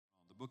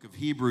Book of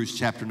Hebrews,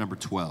 chapter number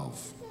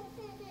 12,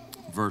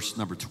 verse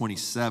number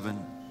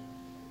 27,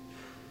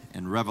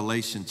 and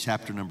Revelation,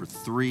 chapter number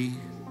 3.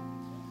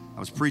 I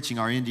was preaching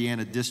our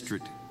Indiana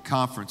District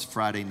Conference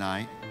Friday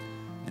night,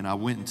 and I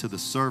went into the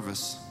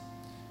service.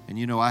 And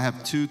you know, I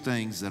have two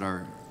things that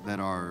are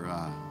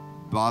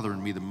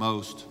bothering me the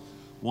most.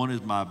 One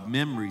is my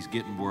memory's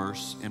getting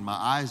worse, and my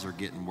eyes are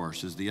getting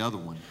worse is the other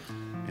one.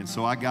 And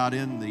so I got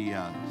in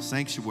the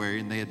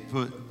sanctuary, and they had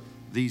put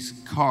these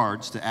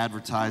cards to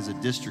advertise a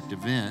district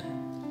event.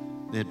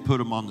 They had put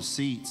them on the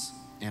seats,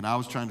 and I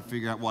was trying to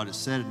figure out what it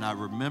said, and I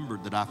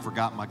remembered that I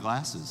forgot my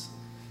glasses.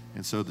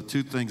 And so the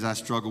two things I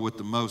struggle with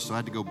the most, so I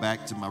had to go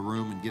back to my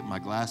room and get my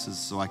glasses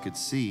so I could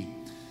see.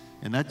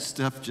 And that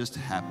stuff just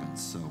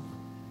happens, so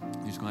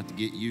you're just going to have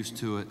to get used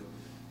to it.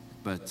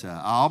 But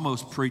I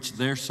almost preached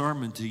their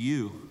sermon to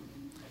you.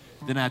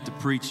 Then I have to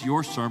preach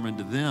your sermon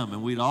to them,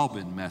 and we'd all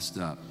been messed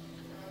up.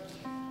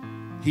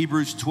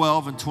 Hebrews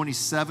 12 and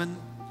 27.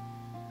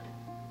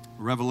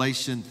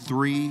 Revelation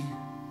 3,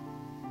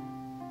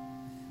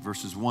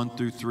 verses 1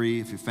 through 3.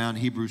 If you found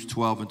Hebrews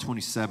 12 and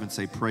 27,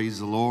 say, praise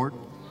the Lord.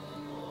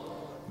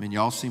 I mean,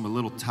 y'all seem a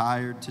little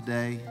tired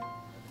today.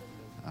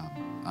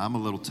 I'm a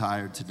little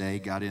tired today.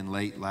 Got in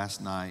late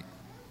last night.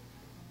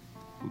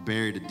 We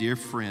buried a dear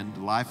friend,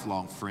 a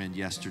lifelong friend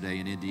yesterday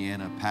in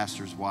Indiana, a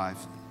pastor's wife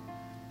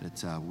that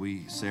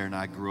Sarah and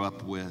I grew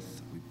up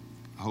with. We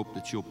hope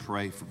that you'll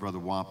pray for Brother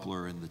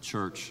Wampler and the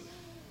church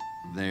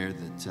there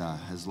that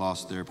has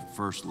lost their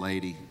first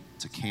lady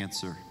to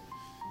cancer.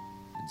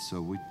 And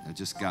so I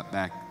just got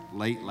back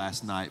late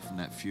last night from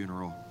that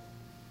funeral.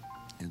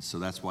 And so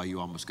that's why you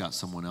almost got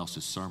someone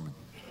else's sermon.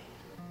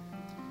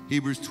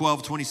 Hebrews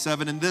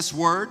 12:27, and this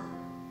word,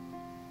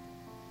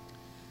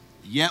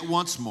 yet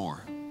once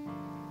more,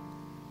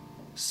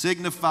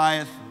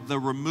 signifieth the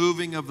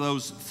removing of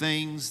those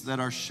things that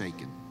are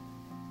shaken,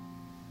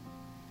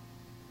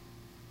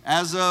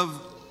 as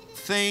of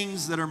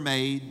things that are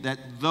made, that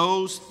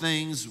those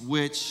things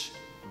which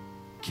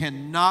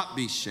cannot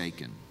be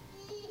shaken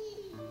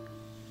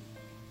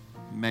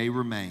may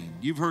remain.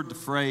 You've heard the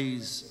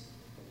phrase,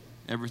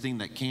 everything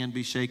that can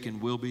be shaken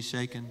will be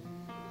shaken.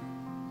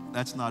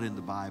 That's not in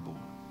the Bible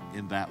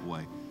in that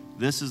way.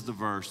 This is the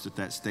verse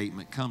that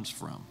statement comes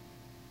from.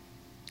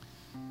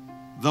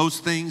 Those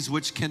things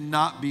which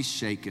cannot be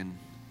shaken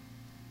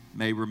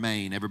may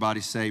remain.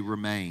 Everybody say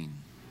remain.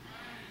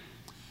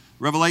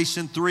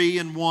 Revelation 3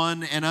 and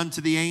 1, and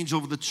unto the angel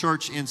of the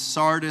church in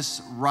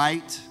Sardis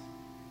write,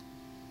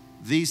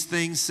 these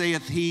things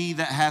saith he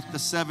that hath the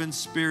seven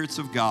spirits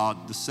of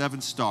God, the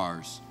seven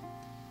stars.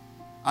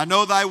 I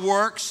know thy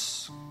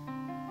works,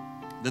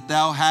 that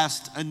thou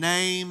hast a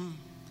name,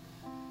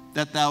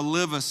 that thou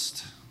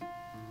livest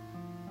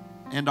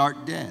and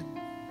art dead.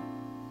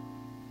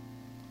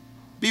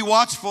 Be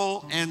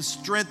watchful and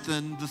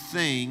strengthen the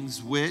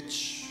things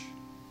which,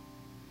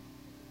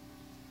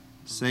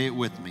 say it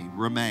with me,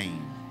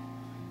 remain.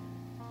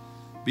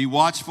 Be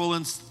watchful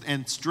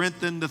and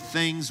strengthen the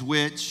things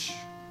which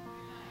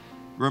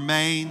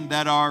remain,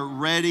 that are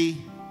ready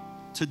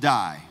to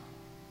die.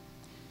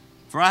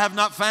 For I have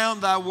not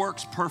found thy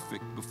works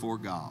perfect before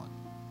God.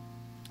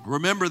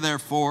 Remember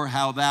therefore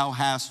how thou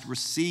hast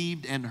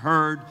received and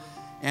heard,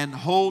 and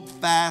hold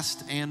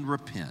fast and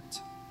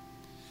repent.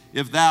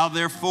 If thou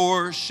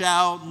therefore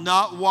shalt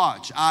not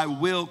watch, I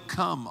will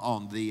come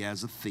on thee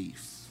as a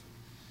thief,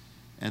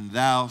 and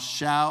thou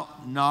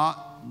shalt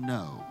not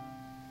know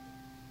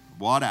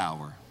what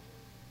hour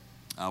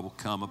I will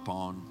come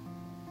upon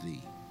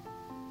thee.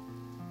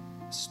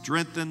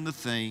 Strengthen the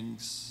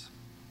things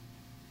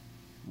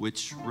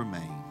which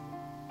remain.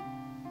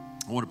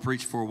 I want to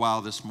preach for a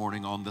while this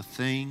morning on the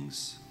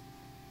things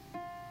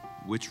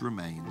which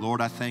remain.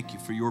 Lord, I thank you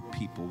for your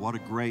people. What a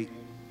great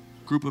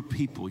group of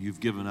people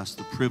you've given us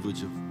the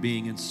privilege of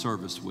being in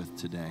service with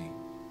today.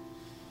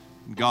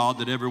 And God,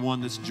 that everyone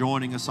that's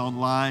joining us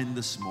online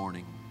this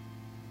morning,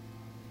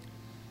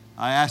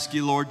 I ask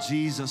you, Lord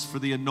Jesus, for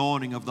the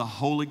anointing of the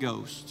Holy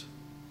Ghost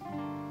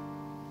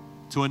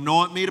to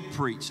anoint me to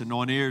preach,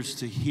 anoint ears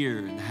to hear,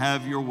 and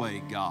have your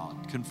way,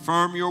 God.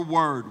 Confirm your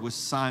word with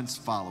signs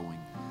following.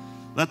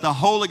 Let the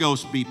Holy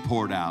Ghost be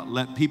poured out.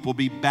 Let people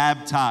be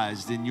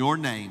baptized in your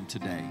name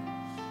today.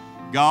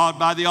 God,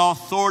 by the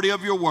authority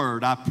of your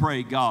word, I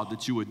pray, God,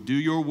 that you would do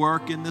your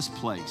work in this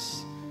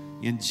place.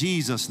 In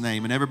Jesus'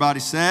 name. And everybody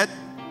said,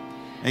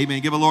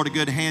 amen. Give the Lord a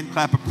good hand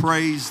clap of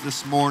praise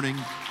this morning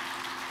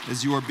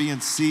as you are being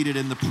seated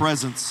in the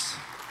presence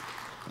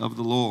of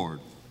the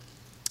Lord.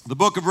 The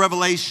book of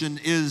Revelation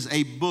is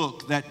a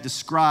book that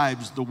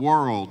describes the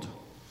world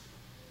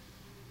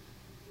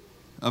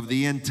of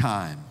the end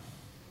time.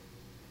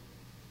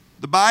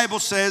 The Bible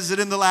says that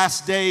in the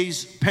last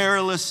days,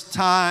 perilous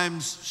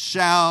times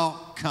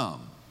shall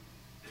come.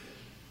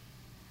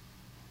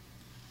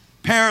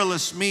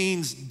 Perilous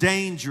means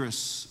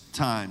dangerous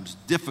times,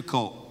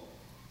 difficult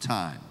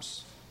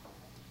times.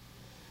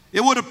 It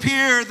would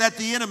appear that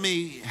the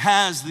enemy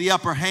has the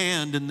upper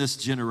hand in this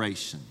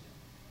generation.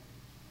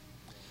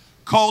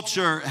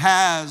 Culture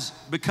has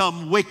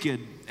become wicked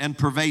and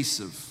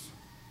pervasive.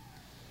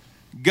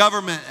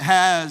 Government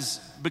has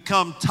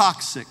become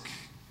toxic.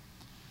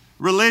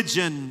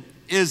 Religion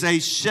is a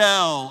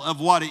shell of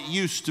what it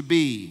used to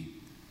be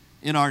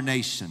in our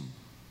nation.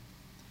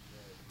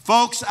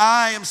 Folks,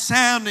 I am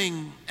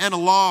sounding an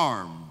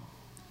alarm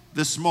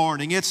this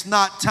morning. It's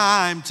not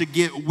time to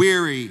get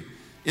weary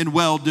in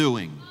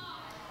well-doing.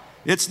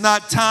 It's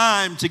not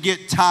time to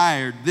get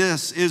tired.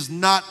 This is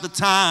not the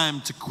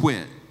time to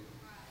quit.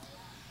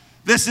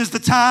 This is the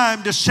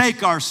time to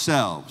shake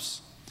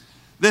ourselves.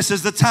 This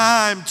is the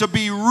time to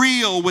be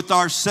real with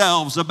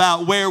ourselves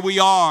about where we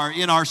are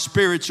in our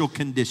spiritual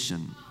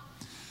condition.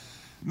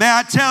 May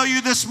I tell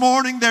you this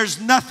morning,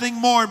 there's nothing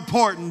more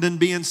important than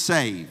being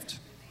saved.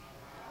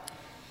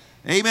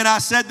 Amen. I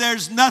said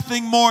there's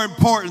nothing more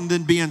important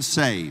than being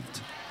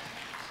saved.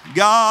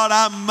 God,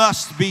 I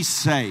must be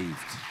saved.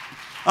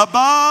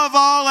 Above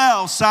all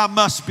else, I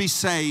must be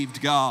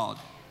saved, God.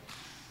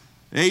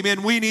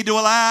 Amen. We need to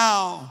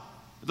allow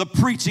the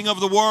preaching of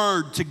the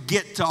word to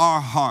get to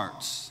our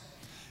hearts.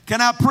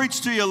 Can I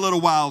preach to you a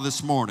little while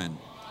this morning?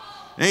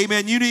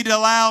 Amen. You need to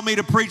allow me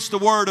to preach the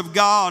word of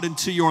God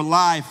into your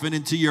life and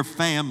into your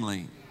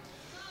family.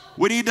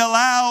 We need to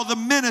allow the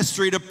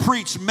ministry to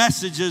preach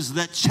messages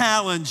that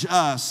challenge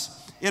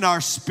us in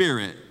our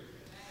spirit.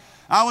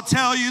 I will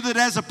tell you that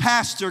as a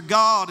pastor,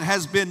 God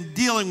has been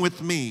dealing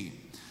with me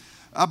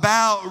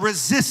about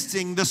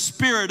resisting the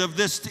spirit of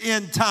this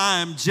end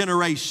time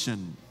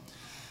generation.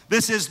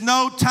 This is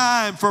no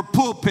time for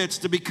pulpits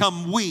to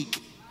become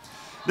weak.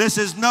 This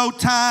is no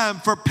time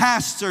for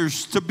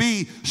pastors to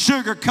be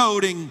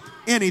sugarcoating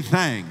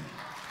anything.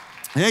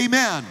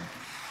 Amen.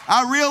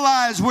 I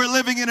realize we're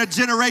living in a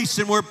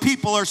generation where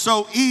people are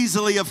so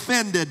easily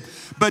offended,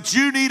 but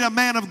you need a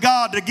man of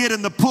God to get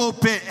in the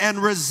pulpit and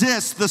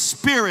resist the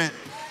spirit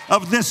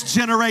of this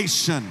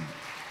generation.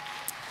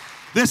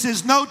 This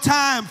is no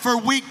time for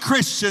weak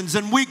Christians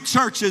and weak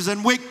churches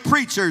and weak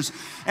preachers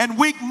and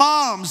weak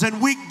moms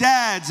and weak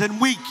dads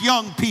and weak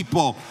young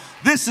people.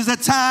 This is a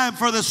time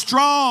for the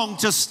strong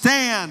to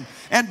stand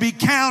and be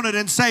counted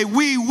and say,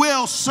 we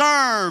will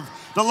serve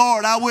the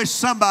Lord. I wish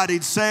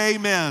somebody'd say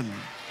amen.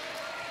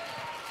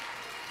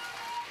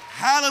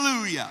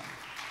 Hallelujah.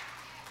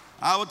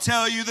 I will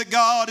tell you that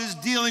God is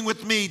dealing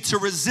with me to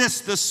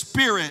resist the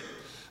spirit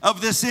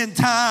of this end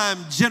time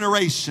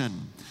generation.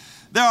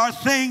 There are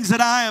things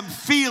that I am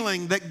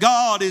feeling that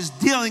God is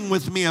dealing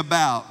with me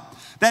about,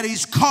 that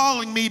He's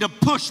calling me to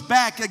push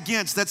back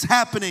against, that's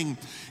happening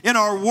in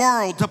our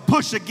world, to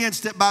push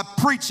against it by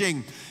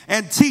preaching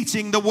and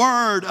teaching the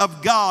Word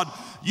of God.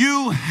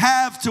 You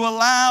have to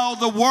allow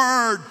the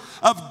Word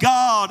of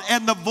God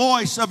and the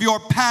voice of your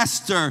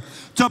pastor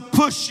to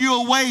push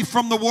you away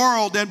from the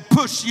world and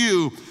push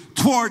you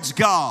towards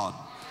God.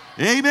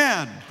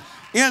 Amen.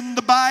 In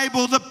the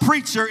Bible, the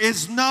preacher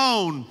is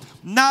known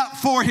not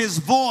for his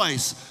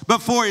voice, but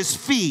for his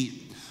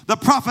feet. The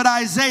prophet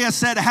Isaiah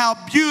said, how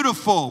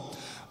beautiful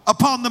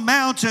upon the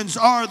mountains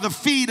are the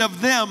feet of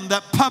them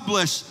that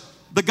publish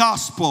the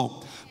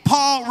gospel.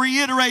 Paul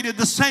reiterated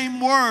the same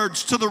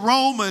words to the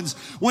Romans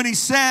when he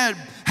said,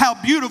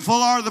 how beautiful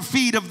are the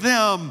feet of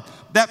them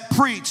that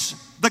preach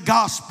the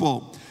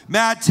gospel. May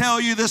I tell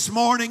you this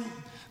morning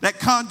that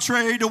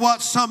contrary to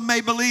what some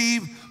may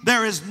believe,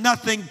 there is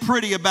nothing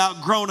pretty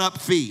about grown-up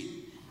feet.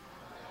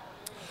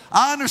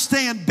 I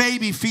understand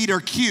baby feet are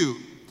cute,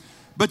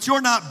 but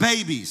you're not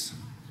babies.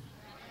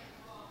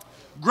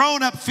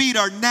 Grown-up feet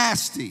are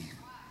nasty.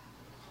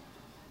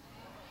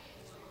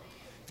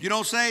 If you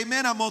don't say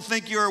amen, I'm going to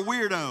think you're a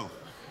weirdo.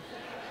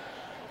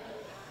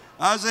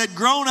 I said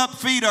grown-up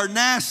feet are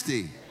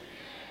nasty.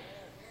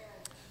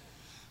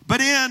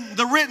 But in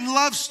the written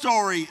love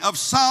story of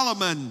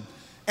Solomon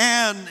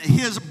and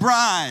his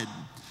bride,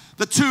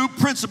 the two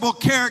principal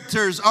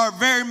characters are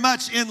very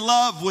much in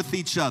love with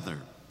each other.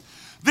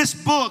 This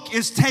book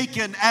is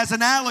taken as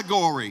an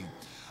allegory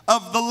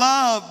of the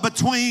love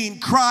between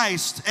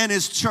Christ and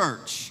His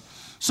church.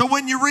 So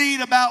when you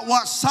read about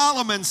what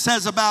Solomon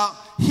says about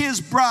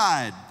his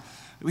bride,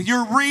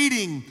 you're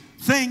reading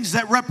things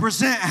that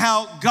represent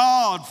how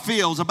God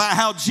feels, about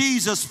how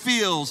Jesus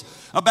feels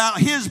about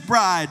His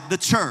bride, the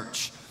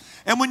church.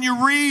 And when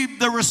you read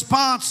the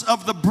response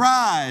of the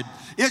bride,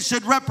 it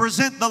should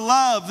represent the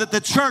love that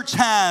the church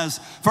has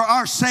for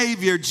our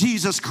Savior,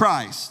 Jesus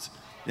Christ.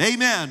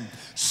 Amen.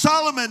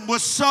 Solomon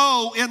was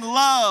so in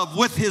love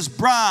with his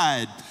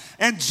bride,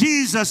 and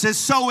Jesus is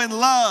so in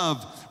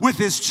love with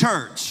His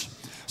church.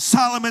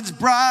 Solomon's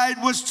bride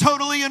was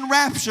totally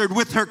enraptured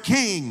with her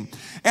king,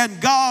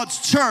 and God's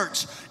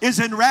church is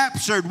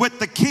enraptured with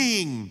the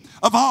King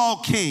of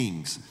all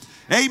kings.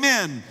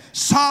 Amen.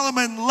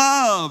 Solomon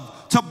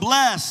loved to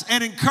bless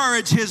and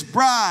encourage his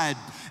bride,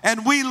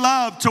 and we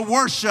love to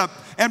worship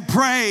and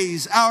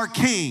praise our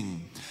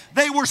King.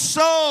 They were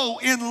so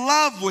in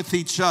love with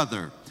each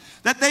other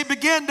that they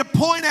began to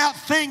point out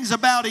things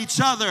about each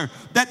other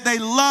that they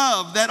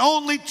love, that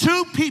only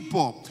two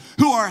people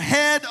who are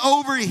head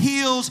over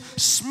heels,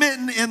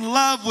 smitten in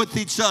love with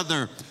each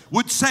other,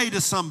 would say to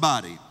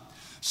somebody.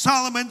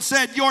 Solomon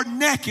said, your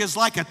neck is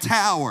like a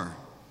tower.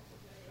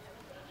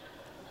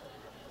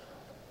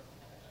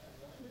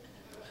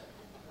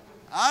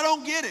 I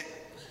don't get it.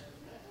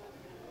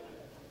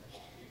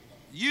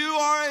 You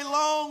are a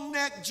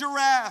long-necked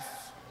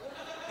giraffe,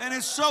 and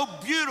it's so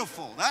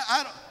beautiful.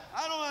 I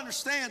don't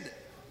understand it.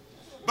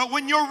 But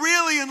when you're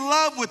really in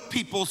love with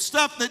people,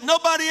 stuff that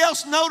nobody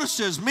else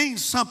notices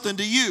means something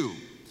to you.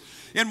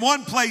 In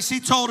one place, he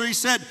told her, he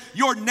said,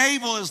 your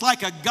navel is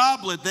like a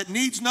goblet that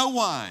needs no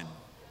wine.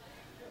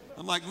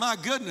 I'm like, my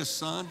goodness,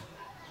 son.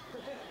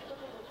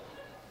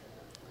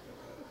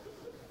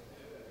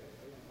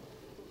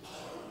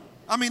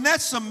 I mean,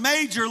 that's some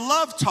major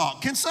love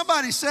talk. Can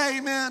somebody say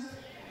amen?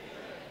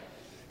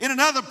 In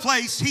another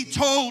place, he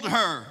told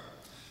her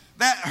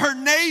that her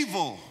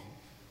navel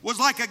was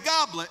like a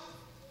goblet.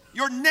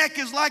 Your neck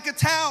is like a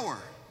tower.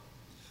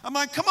 I'm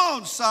like, come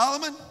on,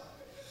 Solomon.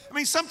 I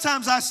mean,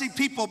 sometimes I see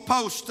people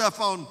post stuff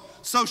on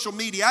social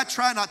media. I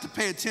try not to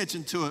pay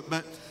attention to it,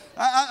 but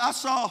I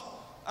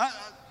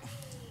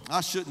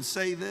shouldn't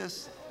say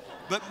this,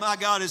 but my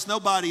God, it's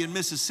nobody in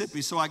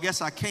Mississippi, so I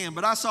guess I can.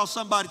 But I saw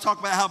somebody talk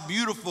about how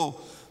beautiful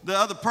the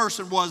other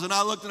person was, and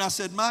I looked and I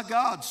said, my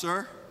God,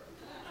 sir.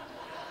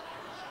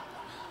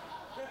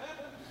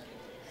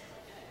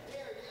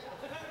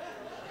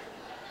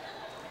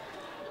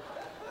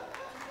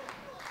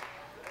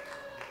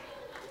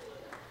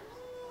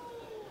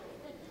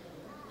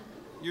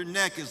 Your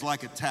neck is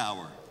like a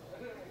tower.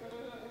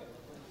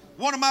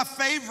 One of my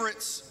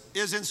favorites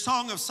is in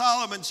Song of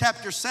Solomon,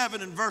 chapter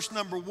 7 and verse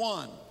number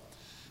 1,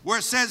 where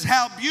it says,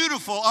 how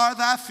beautiful are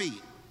thy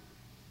feet.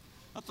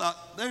 I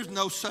thought, there's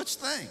no such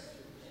thing.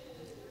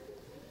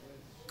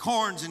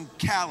 Corns and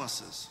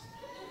calluses.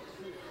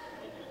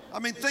 I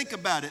mean, think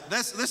about it.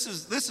 This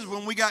is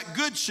when we got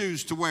good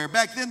shoes to wear.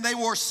 Back then, they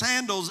wore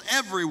sandals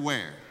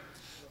everywhere.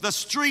 The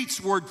streets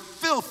were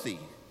filthy.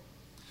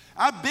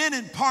 I've been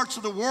in parts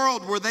of the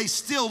world where they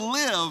still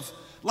live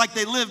like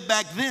they lived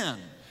back then.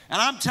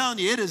 And I'm telling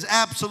you, it is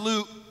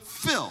absolute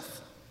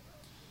filth.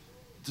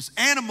 Just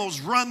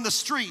animals run the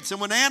streets. And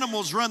when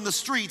animals run the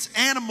streets,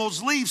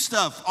 animals leave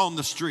stuff on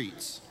the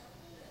streets.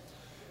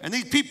 And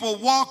these people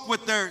walk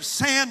with their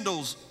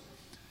sandals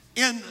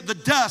in the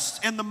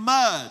dust and the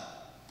mud,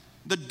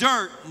 the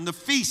dirt and the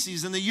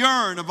feces and the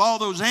urine of all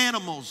those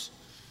animals.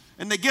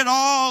 And they get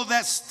all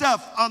that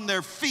stuff on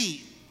their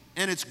feet,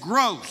 and it's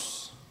gross.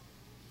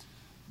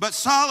 But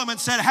Solomon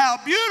said, how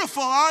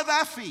beautiful are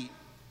thy feet.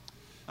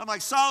 I'm like,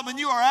 Solomon,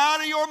 you are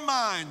out of your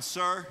mind,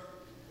 sir.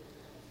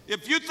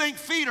 If you think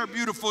feet are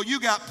beautiful,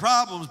 you got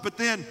problems. But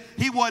then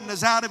he wasn't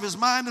as out of his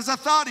mind as I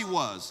thought he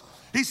was.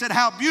 He said,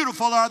 how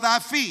beautiful are thy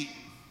feet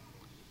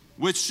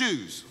with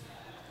shoes.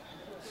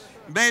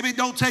 Baby,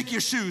 don't take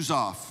your shoes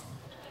off.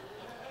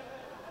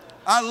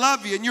 I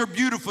love you and you're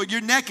beautiful.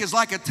 Your neck is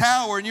like a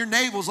tower and your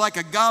navel's like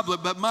a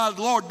goblet. But my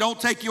Lord, don't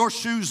take your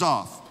shoes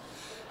off.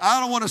 I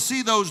don't want to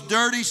see those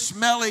dirty,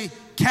 smelly,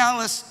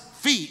 callous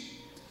feet.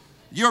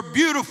 You're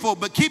beautiful,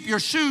 but keep your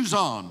shoes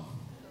on.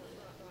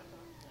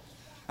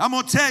 I'm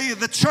going to tell you,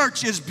 the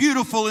church is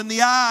beautiful in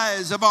the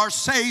eyes of our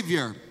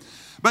Savior,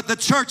 but the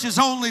church is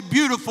only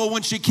beautiful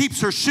when she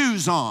keeps her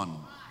shoes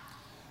on.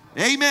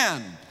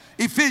 Amen.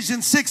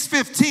 Ephesians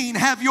 6:15,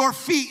 have your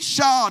feet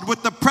shod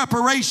with the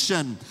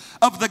preparation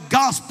of the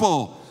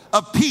gospel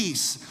of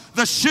peace.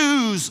 The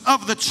shoes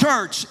of the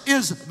church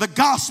is the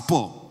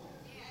gospel.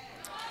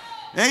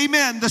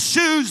 Amen. The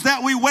shoes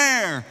that we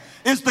wear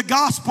is the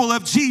gospel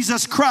of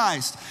Jesus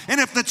Christ. And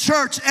if the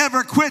church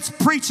ever quits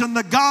preaching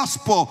the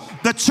gospel,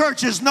 the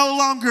church is no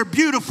longer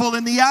beautiful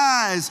in the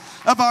eyes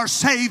of our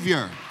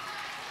Savior.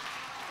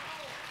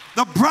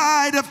 The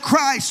bride of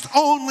Christ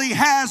only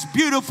has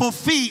beautiful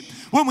feet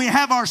when we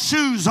have our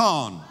shoes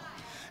on.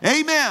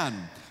 Amen.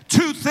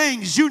 Two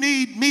things you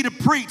need me to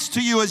preach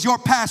to you as your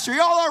pastor.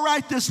 Y'all all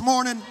right this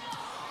morning?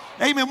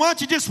 Amen. Why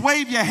don't you just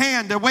wave your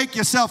hand to wake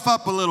yourself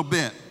up a little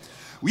bit?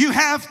 You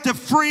have to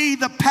free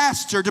the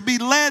pastor to be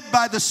led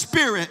by the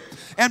Spirit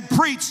and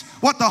preach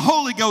what the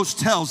Holy Ghost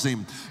tells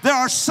him. There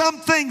are some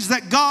things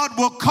that God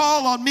will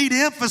call on me to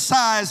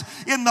emphasize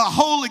in the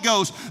Holy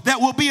Ghost that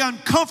will be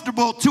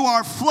uncomfortable to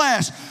our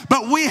flesh,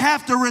 but we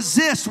have to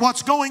resist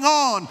what's going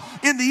on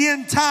in the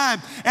end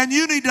time. And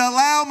you need to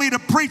allow me to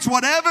preach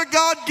whatever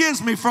God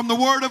gives me from the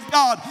Word of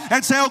God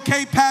and say,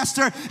 okay,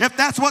 Pastor, if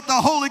that's what the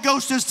Holy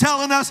Ghost is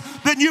telling us,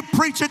 then you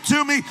preach it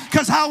to me,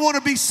 because I want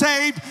to be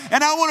saved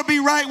and I want to be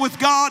right with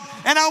God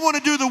and I want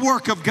to do the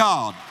work of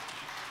God.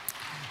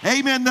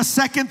 Amen. The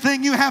second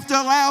thing you have to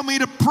allow me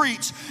to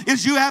preach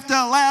is you have to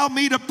allow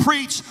me to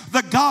preach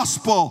the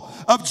gospel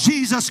of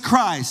Jesus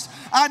Christ.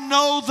 I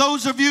know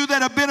those of you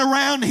that have been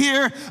around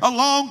here a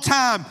long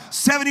time,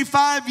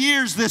 75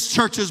 years this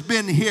church has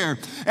been here.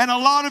 And a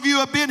lot of you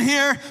have been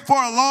here for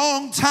a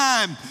long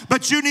time.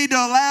 But you need to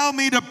allow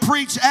me to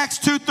preach Acts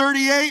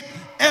 2:38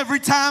 every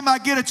time I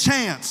get a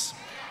chance.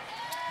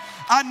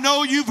 I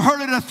know you've heard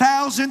it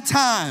 1,000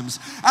 times.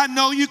 I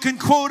know you can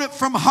quote it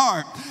from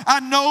heart. I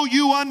know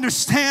you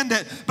understand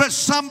it. But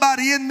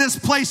somebody in this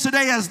place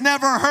today has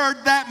never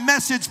heard that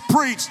message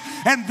preached.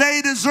 And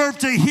they deserve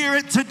to hear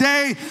it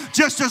today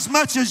just as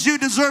much as you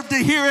deserve to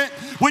hear it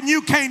when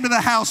you came to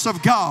the house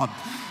of God.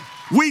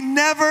 We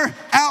never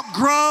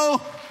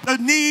outgrow the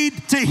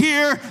need to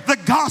hear the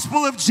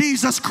gospel of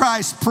Jesus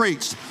Christ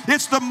preached.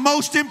 It's the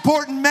most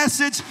important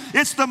message.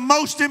 It's the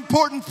most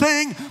important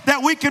thing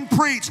that we can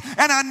preach.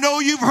 And I know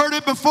you've heard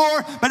it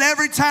before, but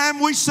every time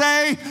we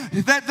say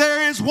that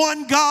there is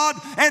one God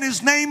and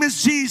his name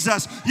is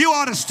Jesus, you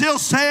ought to still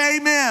say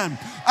amen.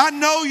 I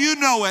know you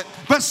know it,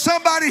 but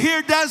somebody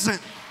here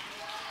doesn't.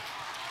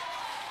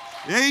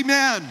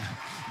 Amen.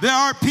 There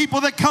are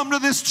people that come to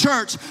this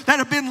church that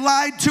have been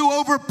lied to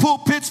over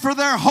pulpits for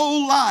their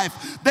whole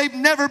life. They've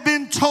never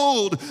been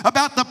told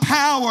about the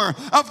power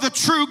of the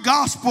true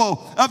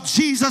gospel of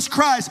Jesus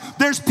Christ.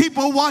 There's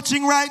people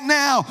watching right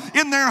now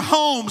in their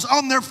homes,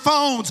 on their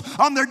phones,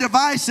 on their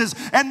devices,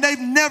 and they've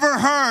never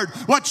heard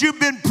what you've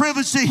been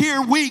privileged to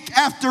hear week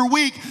after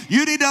week.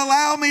 You need to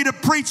allow me to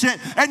preach it,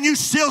 and you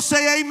still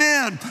say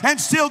amen, and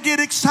still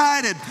get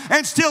excited,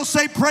 and still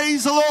say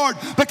praise the Lord,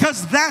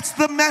 because that's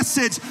the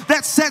message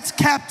that sets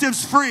captives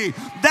free.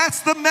 That's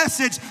the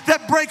message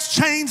that breaks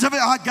chains of it.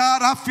 Oh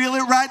God, I feel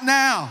it right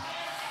now.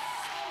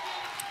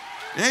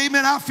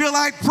 Amen. I feel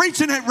like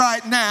preaching it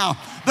right now.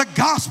 The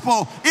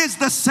gospel is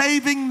the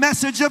saving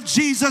message of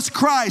Jesus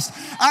Christ.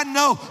 I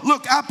know,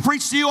 look, I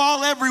preach to you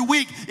all every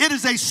week. It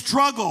is a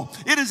struggle.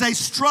 It is a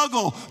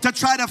struggle to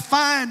try to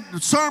find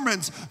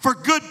sermons for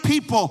good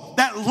people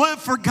that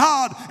live for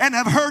God and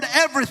have heard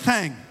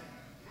everything.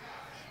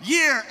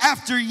 Year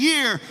after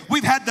year,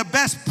 we've had the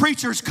best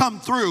preachers come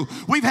through.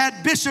 We've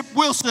had Bishop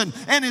Wilson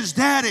and his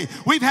daddy.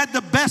 We've had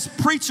the best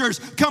preachers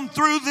come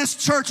through this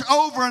church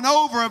over and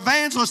over,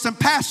 evangelists and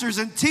pastors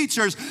and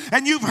teachers,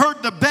 and you've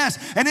heard the best.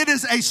 And it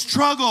is a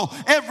struggle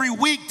every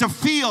week to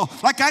feel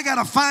like I got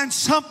to find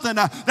something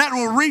that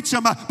will reach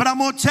them. But I'm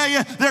going to tell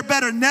you, there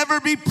better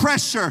never be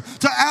pressure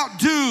to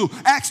outdo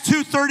Acts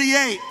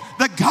 2:38,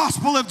 the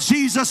gospel of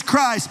Jesus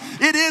Christ.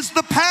 It is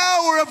the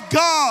power of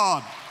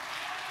God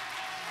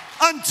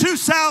unto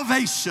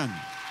salvation.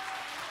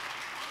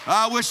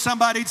 I wish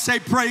somebody'd say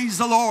praise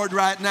the Lord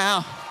right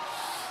now.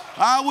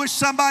 I wish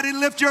somebody'd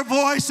lift your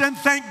voice and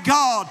thank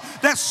God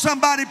that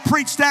somebody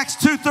preached Acts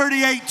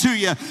 2:38 to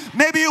you.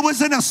 Maybe it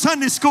was in a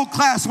Sunday school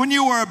class when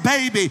you were a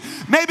baby.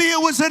 Maybe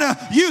it was in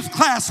a youth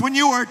class when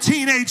you were a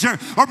teenager.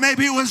 Or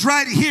maybe it was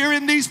right here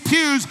in these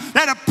pews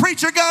that a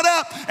preacher got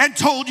up and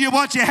told you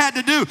what you had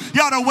to do.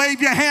 You ought to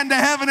wave your hand to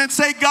heaven and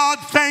say, God,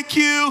 thank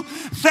you,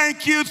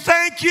 thank you,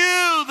 thank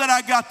you that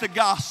I got the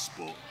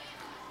gospel.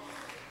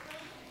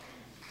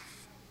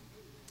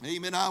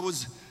 Amen. I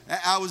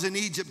was in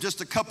Egypt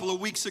just a couple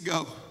of weeks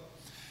ago,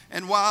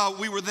 and while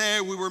we were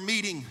there, we were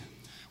meeting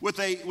with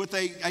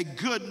a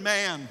good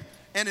man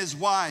and his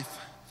wife.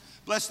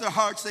 Bless their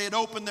hearts, they had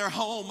opened their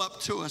home up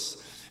to us,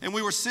 and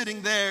we were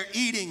sitting there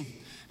eating,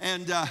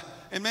 and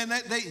man,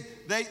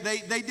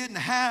 they didn't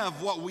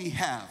have what we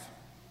have.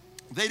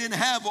 They didn't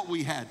have what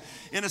we had.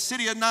 In a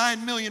city of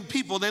 9 million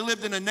people, they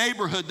lived in a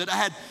neighborhood that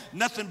had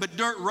nothing but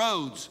dirt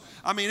roads.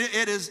 I mean,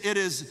 it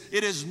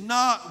is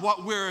not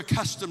what we're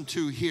accustomed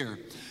to here.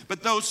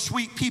 But those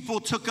sweet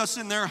people took us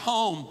in their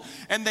home,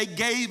 and they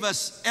gave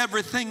us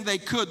everything they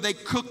could. They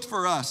cooked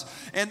for us.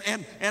 And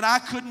I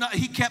could not,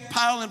 he kept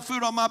piling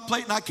food on my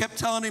plate, and I kept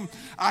telling him,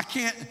 I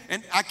can't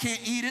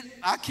eat it.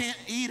 I can't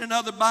eat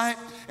another bite.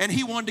 And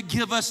he wanted to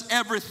give us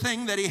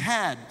everything that he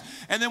had.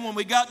 And then when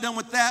we got done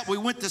with that, we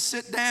went to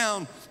sit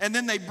down, and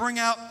then they bring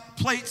out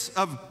plates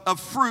of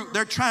fruit.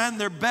 They're trying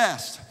their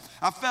best.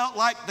 I felt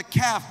like the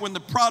calf when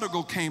the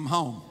prodigal came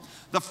home,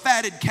 the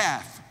fatted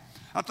calf.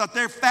 I thought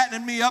they're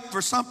fattening me up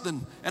for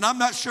something, and I'm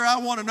not sure I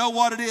want to know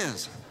what it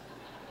is.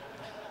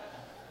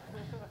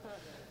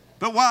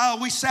 But while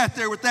we sat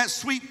there with that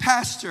sweet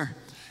pastor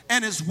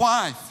and his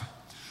wife,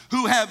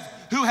 who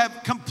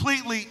have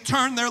completely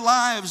turned their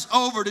lives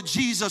over to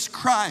Jesus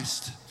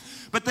Christ,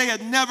 but they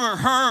had never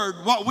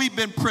heard what we've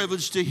been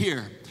privileged to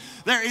hear.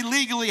 They're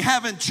illegally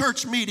having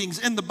church meetings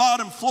in the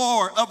bottom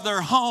floor of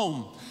their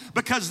home,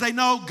 because they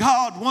know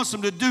God wants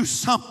them to do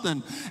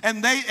something,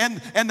 and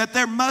that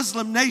their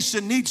Muslim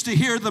nation needs to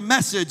hear the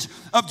message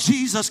of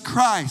Jesus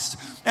Christ.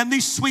 And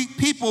these sweet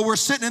people were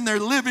sitting in their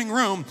living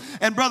room,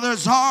 and Brother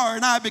Azar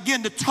and I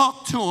began to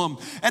talk to them.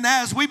 And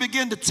as we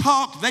begin to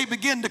talk, they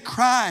begin to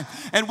cry.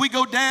 And we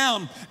go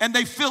down, and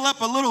they fill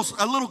up a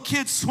little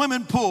kid's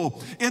swimming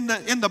pool in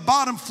the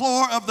bottom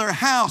floor of their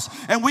house.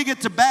 And we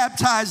get to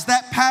baptize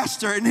that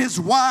pastor and his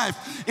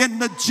wife in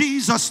the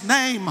Jesus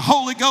name,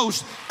 Holy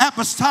Ghost,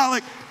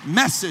 apostolic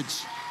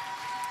message.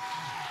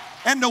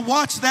 And to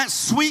watch that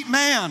sweet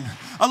man,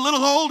 a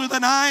little older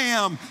than I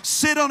am,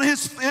 sit on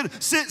his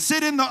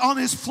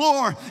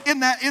floor in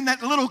that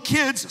little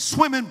kid's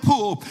swimming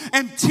pool,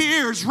 and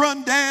tears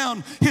run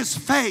down his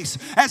face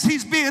as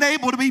he's being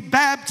able to be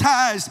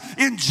baptized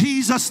in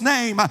Jesus'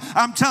 name.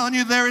 I'm telling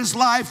you, there is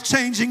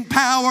life-changing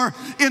power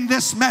in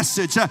this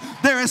message.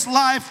 There is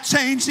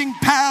life-changing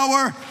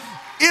power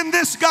in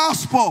this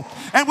gospel,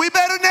 and we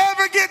better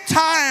never get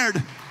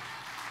tired.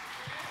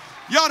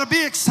 You ought to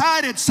be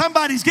excited.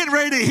 Somebody's getting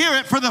ready to hear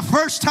it for the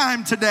first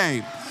time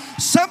today.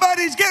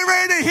 Somebody's getting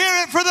ready to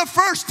hear it for the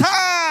first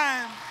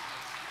time.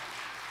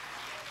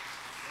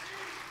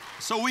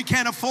 So we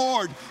can't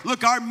afford.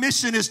 Look, our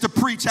mission is to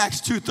preach Acts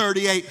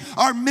 2:38.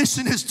 Our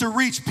mission is to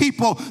reach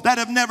people that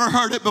have never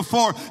heard it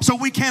before. So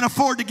we can't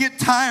afford to get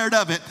tired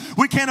of it.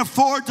 We can't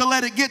afford to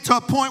let it get to a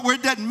point where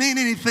it doesn't mean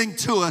anything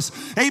to us.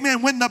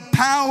 Amen. When the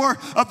power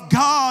of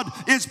God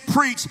is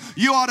preached,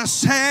 you ought to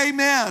say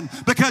amen,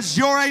 because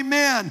your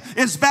amen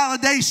is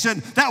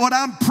validation that what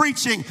I'm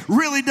preaching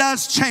really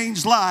does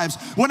change lives.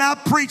 When I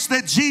preach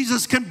that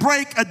Jesus can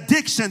break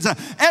addictions,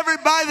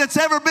 everybody that's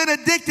ever been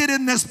addicted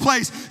in this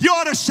place, you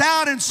ought to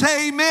shout and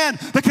say amen,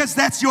 because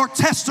that's your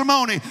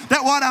testimony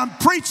that what I'm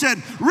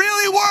preaching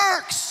really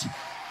works.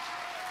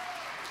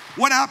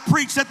 When I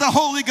preach that the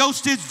Holy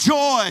Ghost is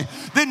joy,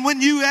 then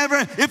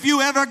if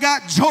you ever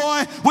got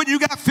joy, when you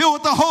got filled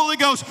with the Holy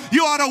Ghost,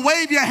 you ought to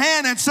wave your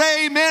hand and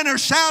say amen or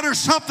shout or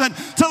something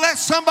to let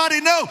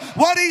somebody know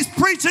what he's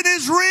preaching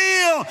is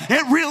real.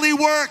 It really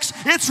works.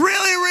 It's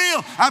really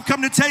real. I've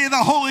come to tell you the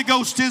Holy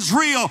Ghost is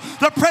real.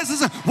 The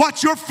presence of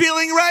what you're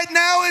feeling right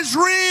now is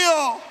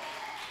real.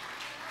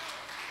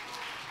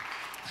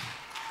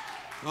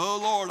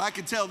 Oh, Lord, I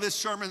can tell this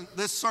sermon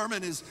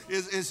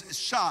is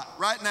shot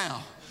right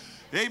now.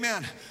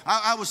 Amen.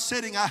 I was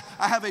sitting, I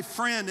have a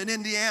friend in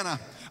Indiana,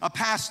 a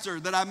pastor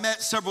that I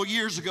met several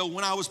years ago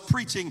when I was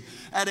preaching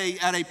at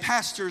a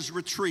pastor's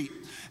retreat.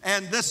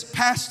 And this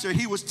pastor,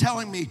 he was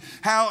telling me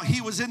how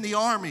he was in the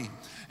army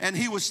and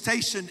he was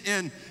stationed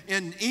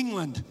in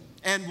England.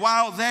 And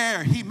while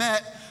there, he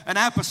met an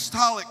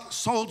apostolic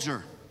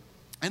soldier.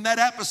 And that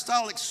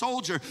apostolic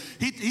soldier,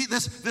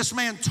 this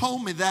man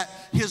told me that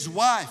his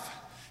wife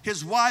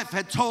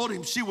had told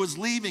him she was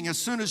leaving as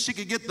soon as she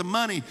could get the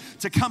money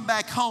to come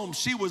back home.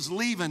 She was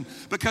leaving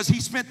because he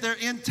spent their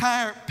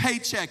entire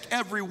paycheck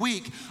every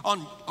week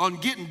on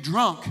getting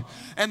drunk.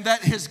 And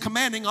that his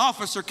commanding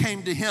officer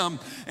came to him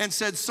and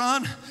said,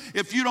 son,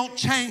 if you don't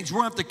change, we're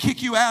going to have to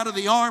kick you out of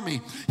the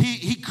army.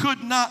 He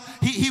could not,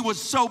 he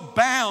was so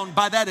bound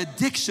by that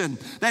addiction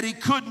that he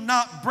could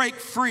not break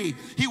free.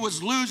 He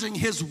was losing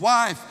his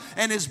wife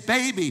and his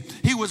baby.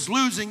 He was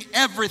losing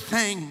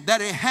everything that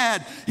he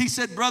had. He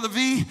said, Brother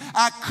V,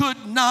 I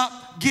could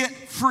not get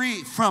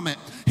free from it.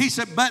 He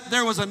said, but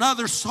there was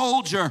another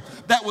soldier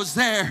that was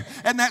there,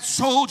 and that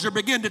soldier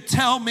began to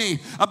tell me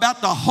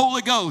about the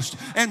Holy Ghost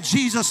and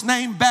Jesus'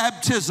 name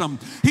baptism.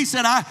 He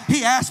said,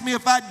 he asked me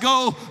if I'd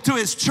go to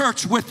his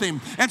church with him.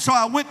 And so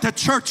I went to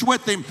church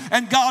with him,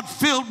 and God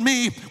filled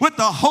me with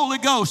the Holy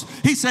Ghost.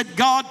 He said,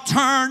 God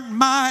turned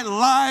my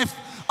life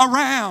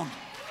around.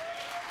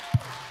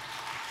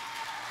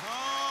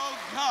 Oh,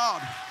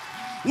 God.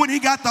 When he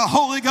got the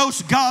Holy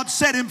Ghost, God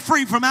set him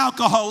free from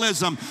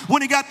alcoholism.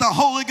 When he got the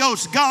Holy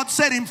Ghost, God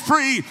set him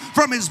free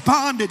from his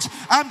bondage.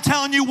 I'm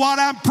telling you, what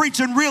I'm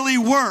preaching really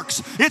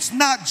works. It's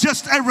not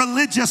just a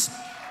religious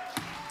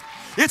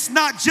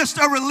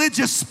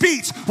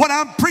speech. What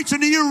I'm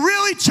preaching to you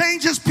really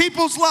changes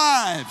people's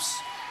lives.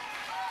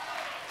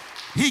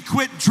 He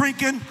quit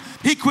drinking.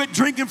 He quit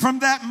drinking from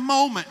that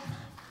moment.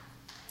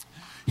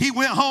 He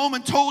went home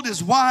and told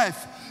his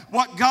wife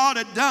what God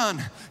had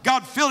done.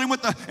 God filled him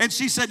with and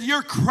she said,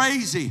 you're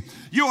crazy.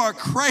 You are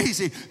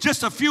crazy.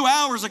 Just a few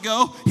hours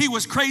ago, he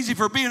was crazy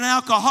for being an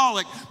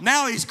alcoholic.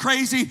 Now he's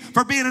crazy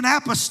for being an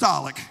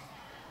apostolic.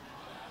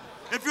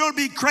 If you're going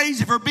to be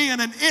crazy for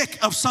being an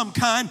ick of some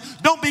kind,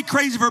 don't be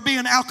crazy for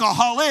being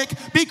alcoholic.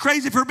 Be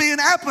crazy for being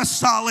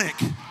apostolic.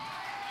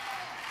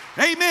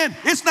 Amen.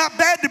 It's not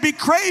bad to be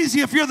crazy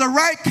if you're the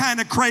right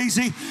kind of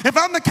crazy. If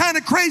I'm the kind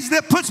of crazy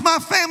that puts my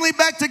family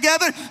back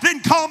together,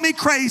 then call me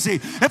crazy.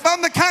 If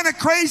I'm the kind of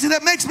crazy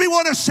that makes me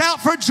want to shout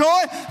for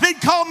joy, then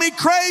call me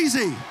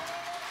crazy.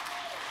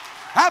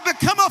 I've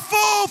become a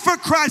fool for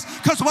Christ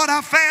because what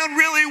I found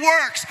really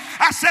works.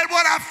 I said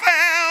what I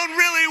found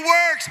really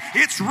works.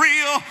 It's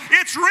real.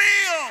 It's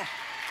real.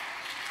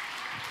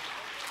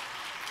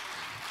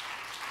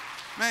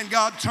 Man,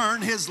 God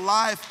turned his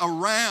life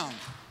around.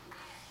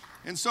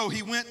 And so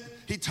he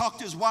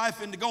talked his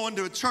wife into going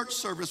to a church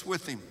service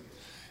with him.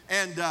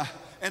 And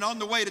on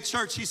the way to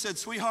church, he said,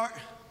 sweetheart,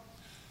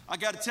 I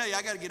got to tell you,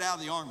 I got to get out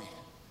of the army.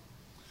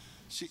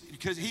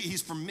 Because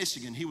he's from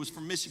Michigan. He was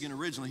from Michigan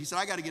originally. He said,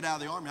 I got to get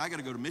out of the army. I got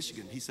to go to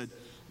Michigan. He said,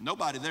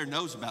 nobody there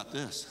knows about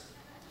this.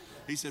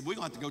 He said, we're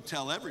going to have to go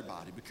tell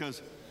everybody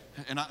because,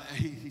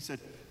 he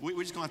said,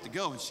 we're just going to have to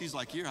go. And she's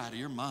like, you're out of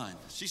your mind.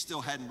 She still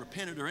hadn't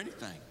repented or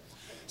anything.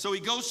 So he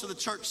goes to the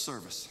church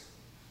service.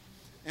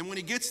 And when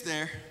he gets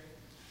there,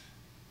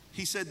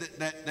 he said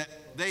that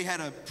they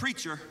had a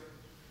preacher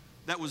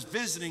that was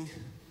visiting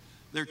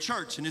their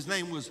church, and his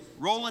name was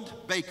Roland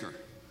Baker.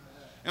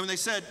 And when they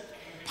said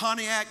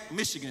Pontiac,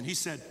 Michigan, he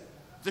said,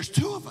 there's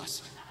two of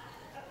us.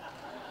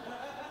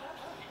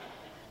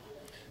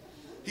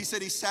 He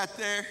said he sat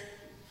there,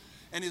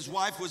 and his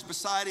wife was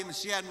beside him, and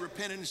she hadn't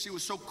repented, and she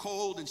was so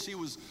cold, and she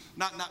was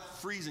not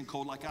freezing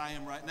cold like I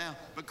am right now,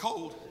 but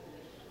cold.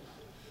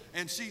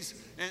 And she's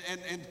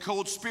and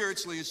cold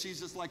spiritually, and she's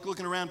just like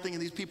looking around thinking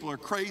these people are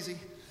crazy.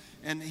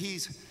 And he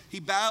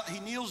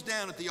kneels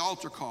down at the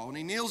altar call, and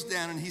he kneels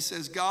down and he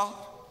says, God,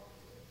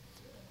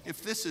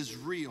 if this is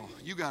real,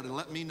 you got to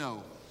let me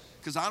know,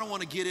 because I don't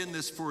want to get in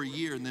this for a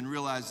year and then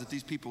realize that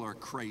these people are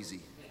crazy.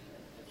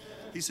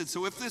 He said,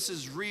 so if this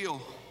is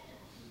real,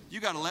 you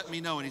got to let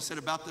me know. And he said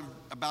about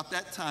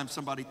that time,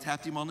 somebody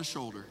tapped him on the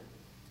shoulder.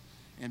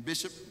 And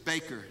Bishop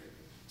Baker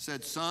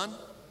said, son,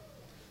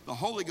 the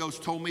Holy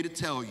Ghost told me to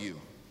tell you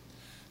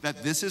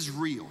that this is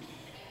real.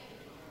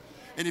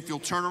 And if you'll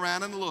turn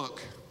around and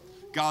look,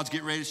 God's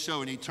getting ready to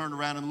show. And he turned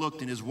around and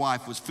looked, and his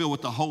wife was filled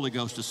with the Holy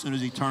Ghost as soon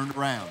as he turned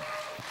around.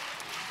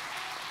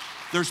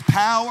 There's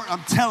power.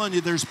 I'm telling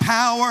you, there's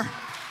power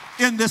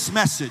in this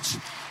message.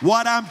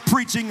 What I'm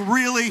preaching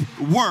really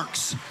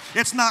works.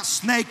 It's not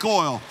snake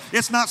oil.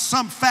 It's not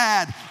some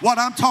fad. What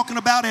I'm talking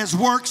about has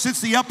worked since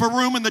the upper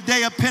room in the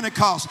day of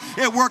Pentecost.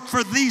 It worked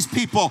for these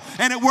people,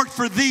 and it worked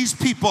for these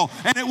people,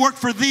 and it worked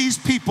for these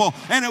people,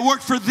 and it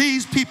worked for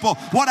these people.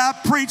 What I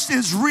preached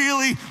is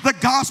really the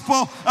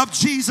gospel of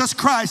Jesus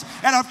Christ.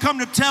 And I've come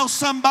to tell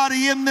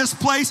somebody in this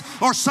place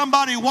or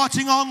somebody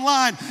watching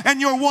online,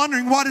 and you're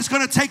wondering what it's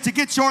going to take to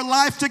get your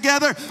life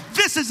together.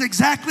 This is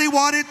exactly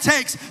what it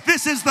takes.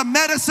 This is the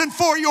medicine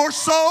for your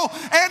soul,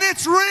 and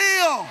it's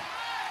real.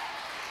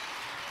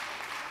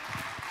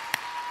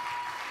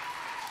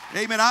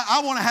 Amen.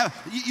 I want to have,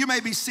 you may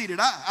be seated.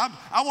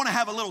 I want to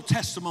have a little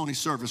testimony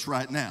service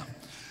right now.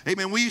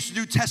 Amen. We used to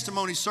do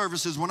testimony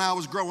services when I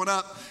was growing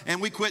up, and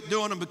we quit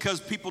doing them because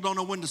people don't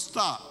know when to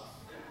stop.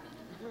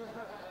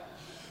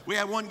 We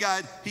had one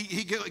guy,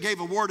 he gave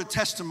a word of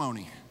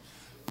testimony.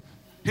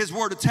 His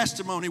word of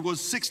testimony was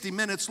 60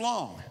 minutes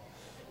long.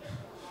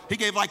 He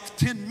gave like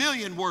 10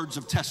 million words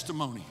of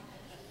testimony.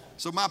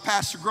 So my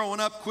pastor growing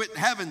up quit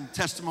having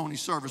testimony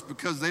service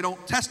because they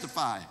don't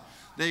testify.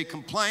 They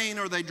complain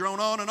or they drone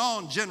on and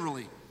on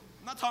generally.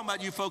 I'm not talking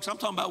about you folks. I'm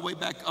talking about way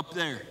back up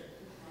there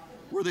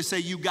where they say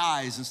you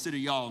guys instead of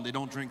y'all, and they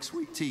don't drink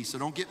sweet tea. So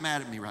don't get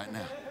mad at me right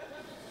now.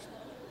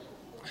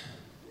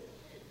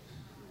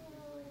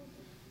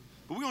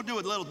 But we're going to do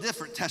a little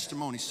different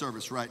testimony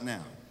service right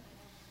now.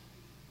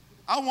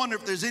 I wonder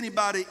if there's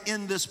anybody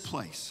in this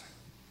place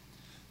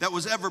that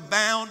was ever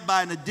bound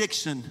by an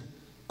addiction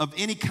of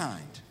any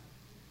kind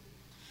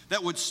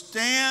that would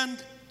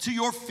stand to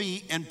your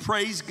feet and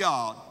praise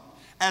God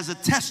as a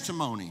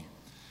testimony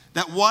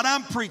that what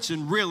I'm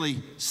preaching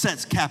really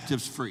sets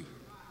captives free.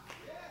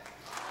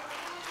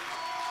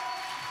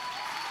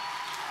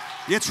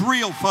 It's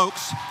real,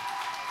 folks.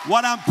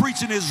 What I'm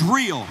preaching is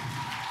real.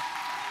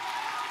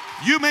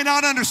 You may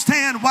not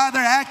understand why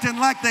they're acting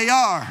like they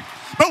are,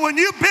 but when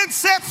you've been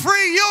set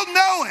free, you'll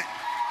know it.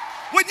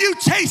 When you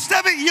taste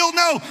of it, you'll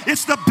know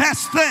it's the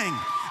best thing.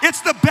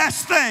 It's the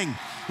best thing.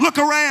 Look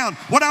around.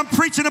 What I'm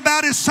preaching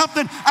about is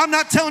something. I'm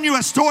not telling you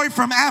a story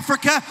from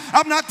Africa.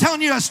 I'm not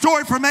telling you a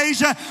story from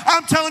Asia.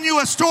 I'm telling you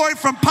a story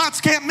from Potts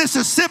Camp,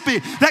 Mississippi,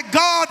 that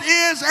God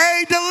is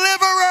a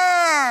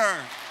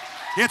deliverer.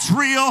 It's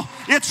real.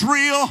 It's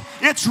real.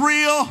 It's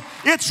real.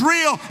 It's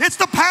real. It's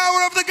the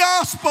power of the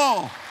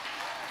gospel.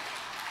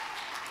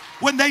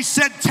 When they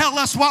said, tell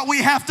us what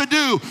we have to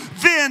do,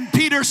 then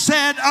Peter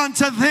said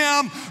unto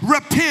them,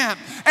 repent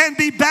and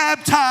be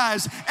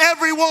baptized,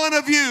 every one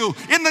of you,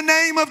 in the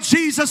name of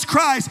Jesus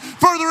Christ,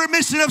 for the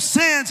remission of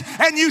sins,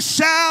 and you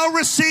shall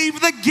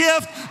receive the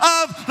gift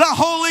of the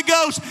Holy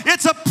Ghost.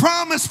 It's a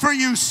promise for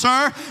you,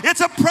 sir.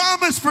 It's a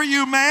promise for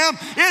you, ma'am.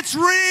 It's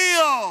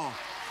real.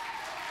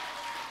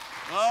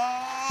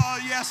 Oh,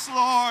 yes,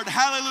 Lord.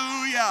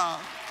 Hallelujah.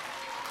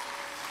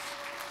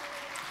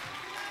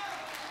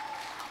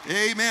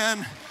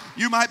 Amen.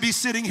 You might be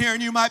sitting here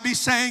and you might be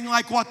saying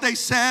like what they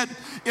said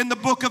in the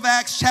book of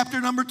Acts chapter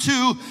number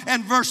 2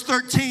 and verse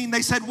 13.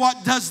 They said,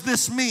 what does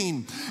this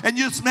mean? And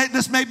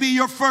this may be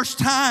your first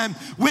time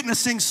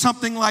witnessing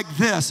something like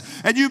this.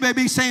 And you may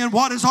be saying,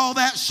 what is all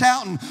that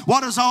shouting?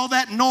 What is all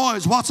that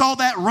noise? What's all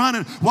that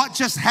running? What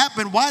just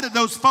happened? Why did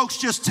those folks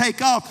just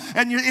take off?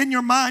 And you're in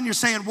your mind, you're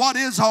saying, what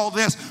is all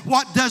this?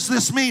 What does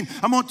this mean?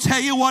 I'm going to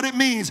tell you what it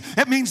means.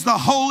 It means the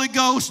Holy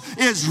Ghost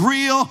is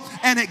real,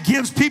 and it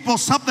gives people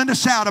something to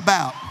shout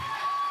about.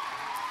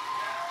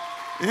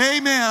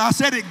 Amen. I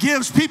said it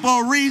gives people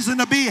a reason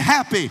to be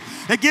happy.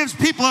 It gives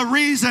people a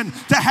reason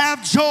to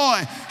have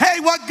joy.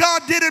 Hey, what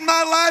God did in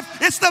my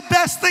life, it's the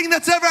best thing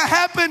that's ever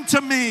happened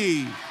to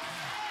me.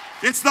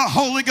 It's the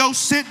Holy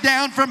Ghost sent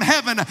down from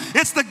heaven.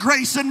 It's the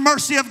grace and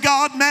mercy of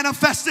God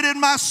manifested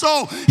in my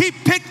soul. He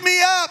picked me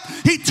up.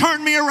 He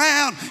turned me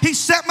around. He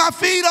set my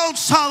feet on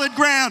solid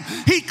ground.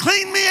 He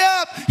cleaned me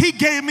up. He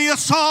gave me a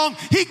song.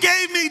 He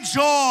gave me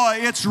joy.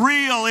 It's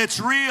real. It's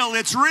real.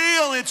 It's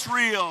real. It's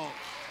real.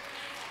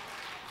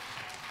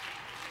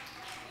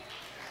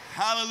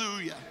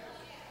 Hallelujah.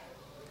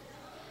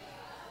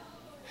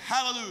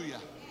 Hallelujah.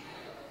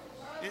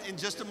 In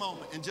just a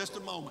moment. In just a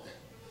moment.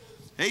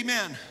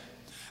 Amen.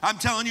 I'm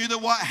telling you that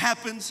what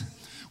happens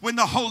when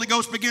the Holy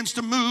Ghost begins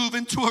to move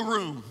into a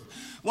room,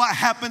 What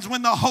happens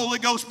when the Holy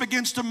Ghost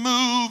begins to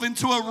move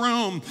into a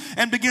room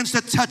and begins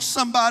to touch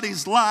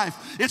somebody's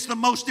life? It's the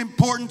most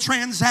important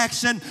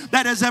transaction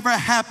that has ever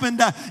happened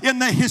in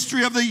the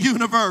history of the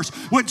universe.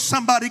 When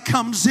somebody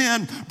comes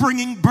in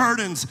bringing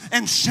burdens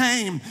and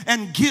shame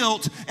and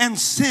guilt and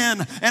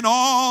sin and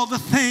all the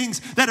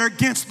things that are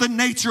against the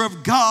nature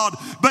of God.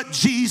 But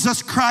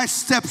Jesus Christ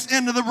steps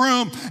into the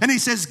room and he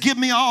says, give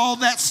me all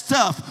that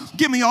stuff.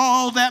 Give me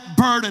all that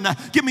burden.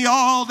 Give me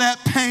all that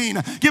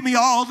pain. Give me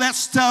all that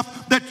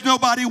stuff that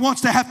nobody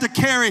wants to have to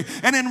carry.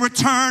 And in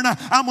return,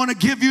 I'm going to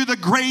give you the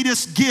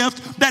greatest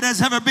gift that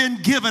has ever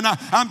been given.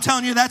 I'm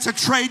telling you, that's a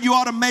trade you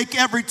ought to make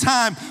every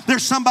time.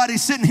 There's somebody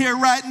sitting here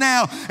right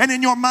now, and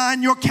in your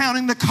mind, you're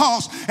counting the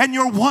cost, and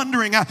you're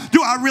wondering,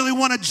 do I really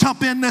want to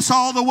jump in this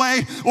all the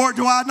way, or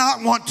do I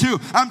not want to?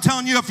 I'm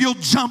telling you, if you'll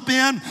jump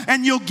in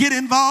and you'll get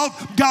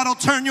involved, God will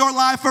turn your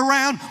life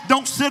around.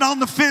 Don't sit on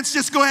the fence.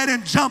 Just go ahead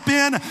and jump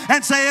in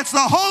and say, it's the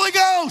Holy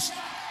Ghost.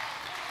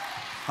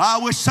 I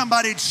wish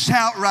somebody'd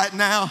shout right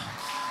now.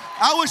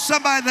 I wish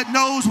somebody that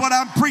knows what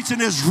I'm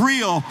preaching is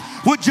real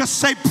would just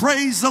say,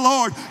 praise the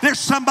Lord. There's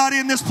somebody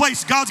in this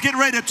place. God's getting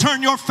ready to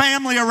turn your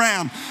family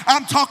around.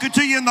 I'm talking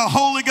to you in the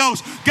Holy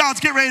Ghost. God's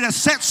getting ready to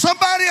set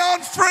somebody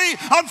on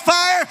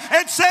fire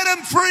and set them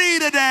free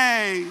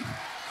today.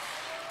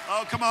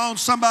 Oh, come on,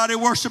 somebody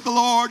worship the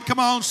Lord. Come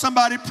on,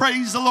 somebody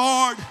praise the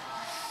Lord.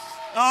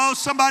 Oh,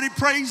 somebody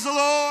praise the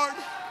Lord.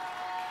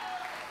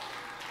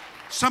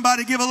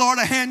 Somebody give the Lord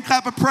a hand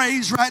clap of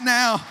praise right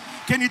now.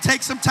 Can you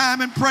take some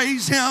time and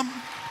praise Him?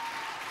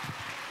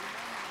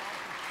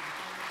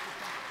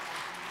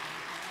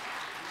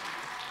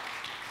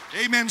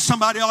 Amen.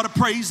 Somebody ought to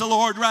praise the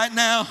Lord right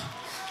now.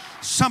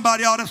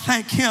 Somebody ought to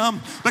thank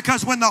Him,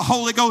 because when the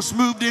Holy Ghost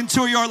moved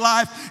into your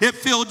life, it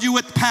filled you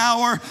with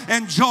power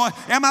and joy.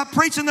 Am I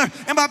preaching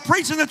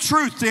the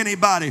truth to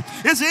anybody?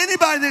 Is there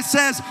anybody that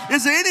says,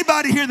 is there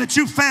anybody here that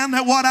you found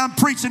that what I'm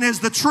preaching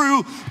is the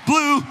true,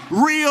 blue,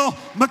 real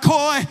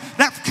McCoy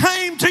that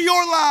came to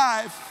your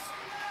life?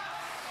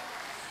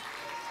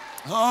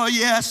 Oh,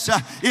 yes,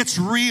 it's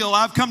real.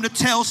 I've come to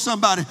tell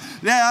somebody.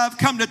 Yeah, I've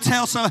come to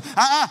tell somebody.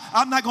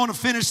 I'm not going to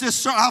finish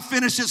this. I'll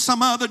finish it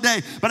some other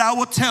day. But I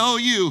will tell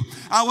you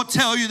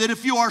that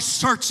if you are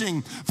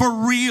searching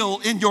for real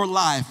in your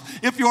life,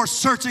 if you're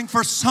searching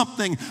for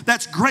something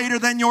that's greater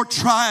than your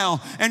trial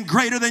and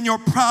greater than your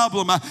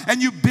problem,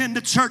 and you've been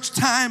to church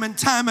time and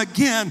time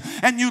again,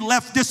 and you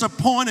left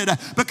disappointed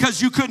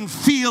because you couldn't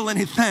feel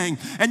anything,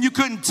 and you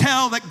couldn't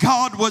tell that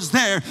God was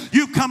there,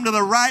 you've come to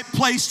the right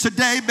place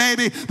today,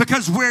 baby, because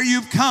where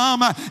you've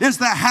come is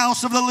the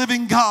house of the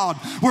living God,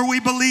 where we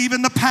believe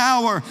in the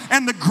power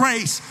and the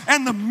grace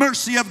and the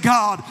mercy of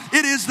God.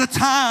 It is the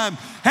time.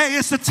 Hey,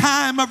 it's the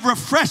time of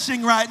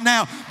refreshing right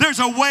now. There's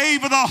a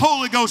wave of the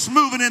Holy Ghost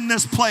moving in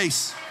this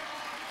place.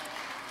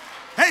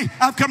 Hey,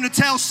 I've come to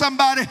tell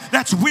somebody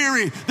that's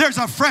weary, there's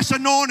a fresh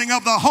anointing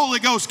of the Holy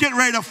Ghost getting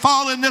ready to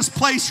fall in this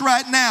place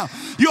right now.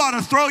 You ought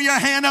to throw your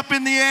hand up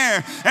in the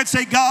air and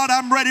say, God,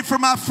 I'm ready for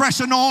my fresh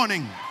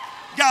anointing.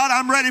 God,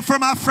 I'm ready for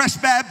my fresh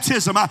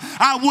baptism.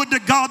 I would to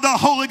God the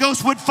Holy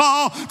Ghost would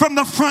fall from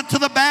the front to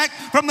the back,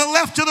 from the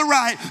left to the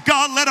right.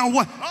 God,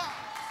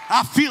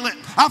 I feel it.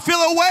 I feel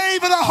a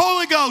wave of the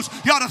Holy Ghost.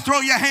 You ought to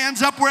throw your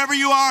hands up wherever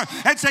you are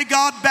and say,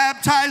 God,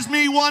 baptize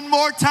me one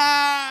more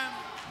time.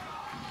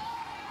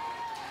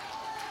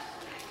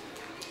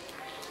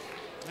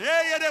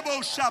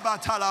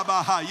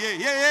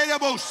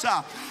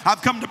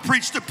 I've come to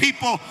preach to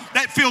people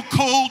that feel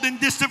cold and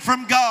distant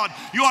from God.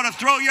 You ought to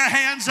throw your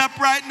hands up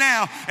right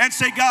now and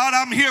say, God,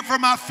 I'm here for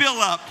my fill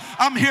up.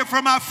 I'm here for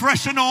my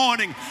fresh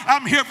anointing.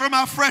 I'm here for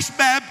my fresh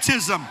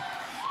baptism.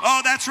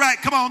 Oh, that's right.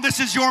 Come on. This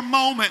is your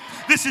moment.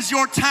 This is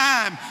your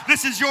time.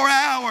 This is your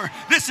hour.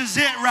 This is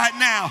it right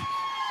now.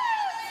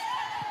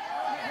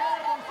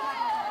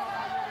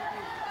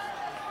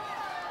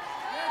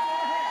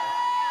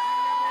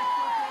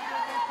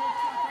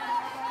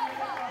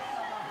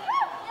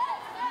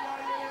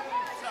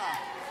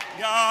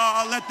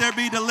 God, let there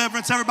be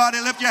deliverance.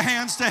 Everybody lift your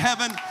hands to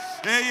heaven.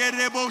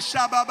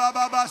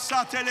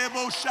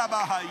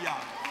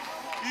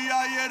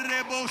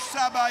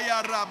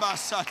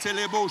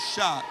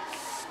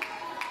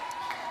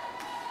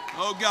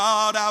 Oh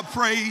God, I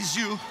praise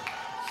you.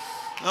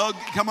 Oh,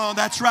 come on,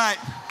 that's right.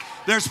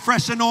 There's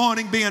fresh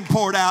anointing being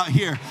poured out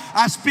here.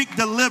 I speak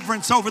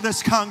deliverance over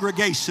this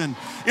congregation.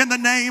 In the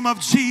name of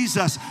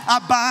Jesus, I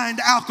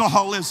bind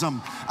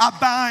alcoholism. I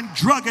bind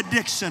drug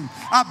addiction.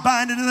 I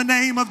bind it in the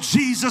name of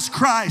Jesus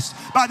Christ.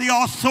 By the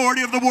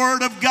authority of the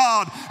Word of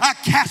God, I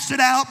cast it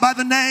out by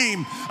the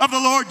name of the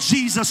Lord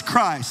Jesus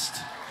Christ.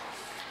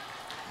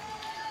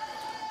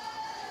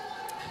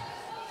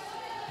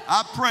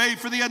 I pray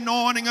for the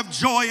anointing of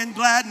joy and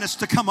gladness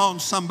to come on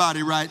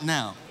somebody right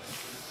now.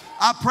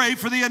 I pray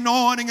for the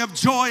anointing of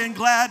joy and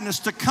gladness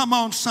to come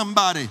on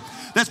somebody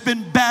that's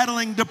been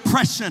battling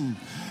depression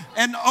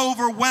and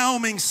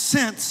overwhelming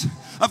sense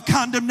of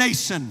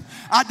condemnation.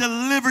 I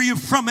deliver you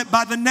from it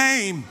by the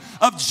name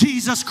of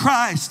Jesus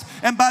Christ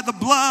and by the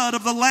blood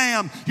of the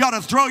Lamb. You ought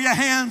to throw your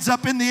hands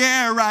up in the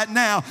air right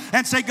now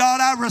and say,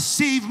 God, I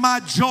receive my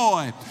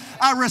joy.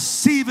 I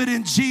receive it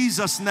in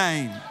Jesus'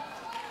 name.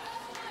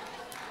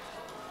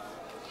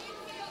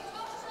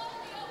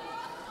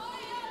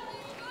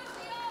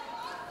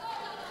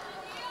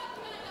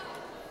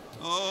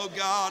 Oh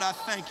God, I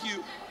thank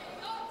you.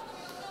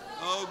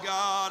 Oh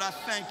God, I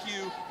thank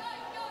you.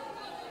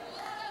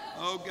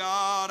 Oh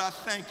God, I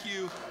thank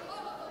you.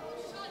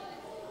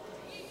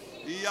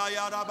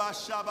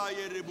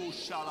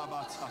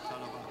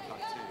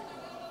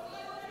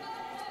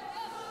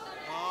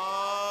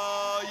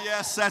 Oh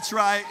yes, that's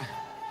right.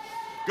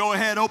 Go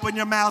ahead, open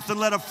your mouth and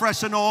let a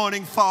fresh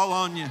anointing fall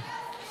on you.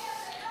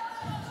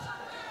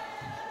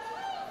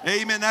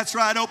 Amen. That's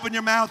right. Open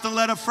your mouth and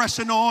let a fresh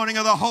anointing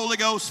of the Holy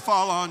Ghost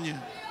fall on you.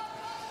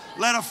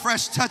 Let a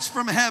fresh touch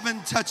from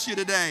heaven touch you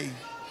today.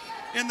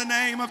 In the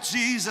name of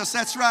Jesus.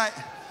 That's right.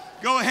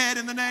 Go ahead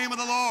in the name of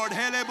the Lord.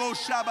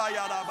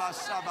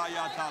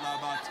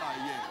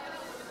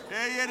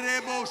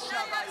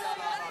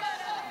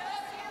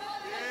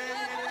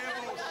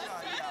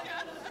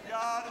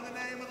 God, in the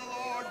name of the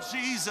Lord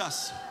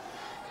Jesus.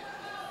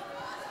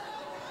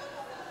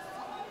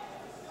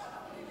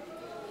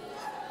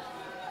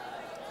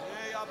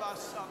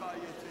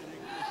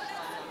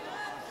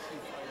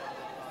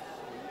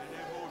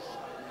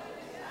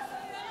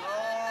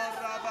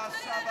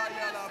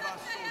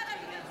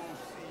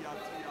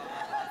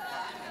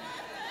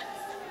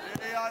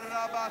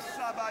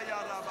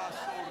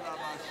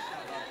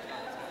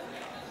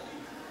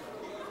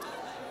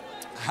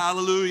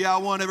 Hallelujah. I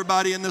want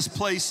everybody in this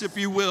place, if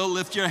you will,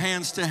 lift your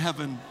hands to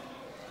heaven.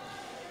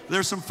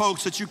 There's some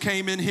folks that you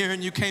came in here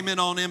and you came in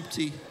on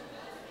empty.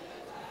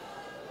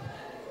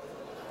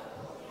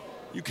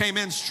 You came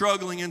in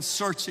struggling and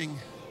searching.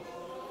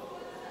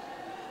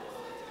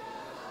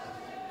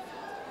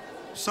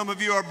 Some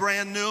of you are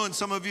brand new and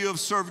some of you have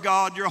served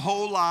God your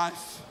whole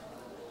life.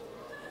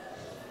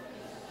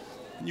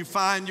 And you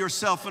find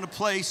yourself in a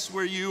place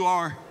where you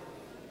are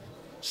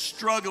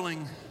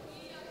struggling.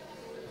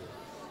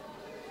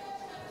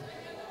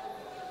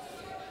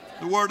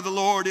 The word of the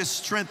Lord is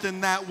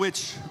strengthen that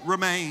which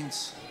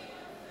remains.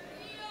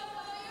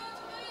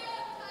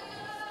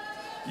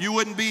 You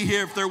wouldn't be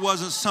here if there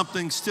wasn't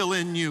something still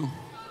in you.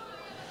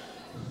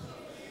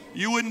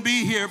 You wouldn't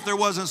be here if there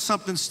wasn't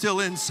something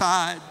still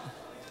inside.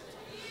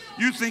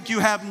 You think you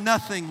have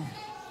nothing,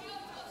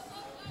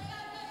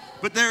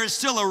 but there is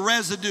still a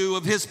residue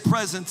of His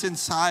presence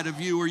inside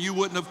of you, or you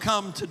wouldn't have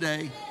come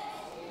today.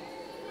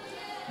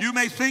 You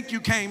may think you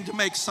came to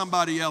make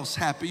somebody else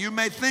happy. You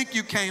may think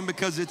you came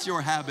because it's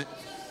your habit.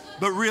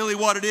 But really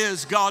what it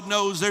is, God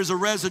knows there's a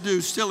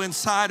residue still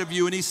inside of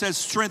you, and He says,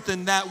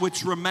 strengthen that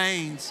which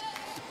remains.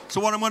 So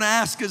what I'm going to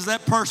ask is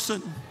that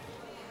person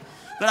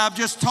that I've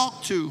just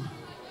talked to,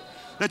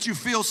 that you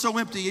feel so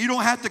empty. You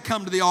don't have to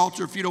come to the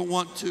altar if you don't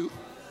want to.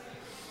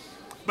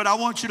 But I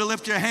want you to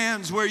lift your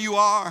hands where you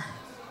are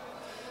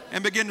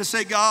and begin to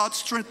say, God,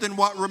 strengthen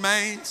what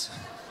remains.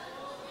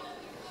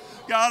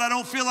 God, I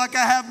don't feel like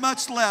I have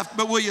much left,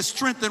 but will you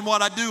strengthen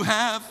what I do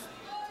have?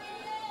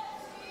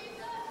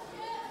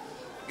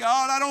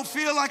 God, I don't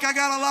feel like I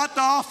got a lot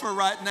to offer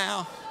right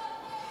now.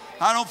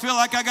 I don't feel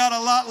like I got a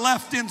lot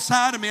left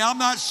inside of me. I'm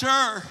not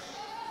sure.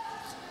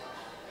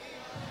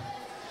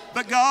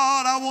 But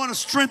God, I want to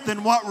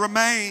strengthen what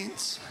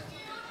remains.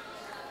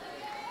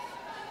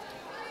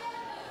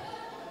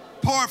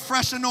 Pour a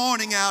fresh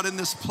anointing out in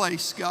this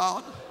place,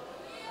 God.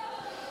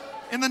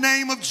 In the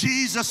name of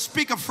Jesus,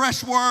 speak a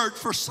fresh word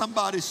for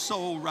somebody's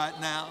soul right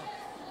now.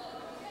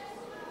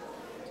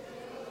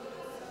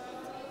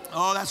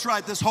 Oh, that's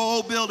right. This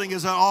whole building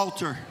is an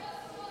altar.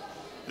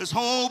 This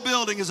whole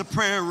building is a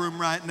prayer room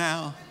right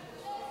now.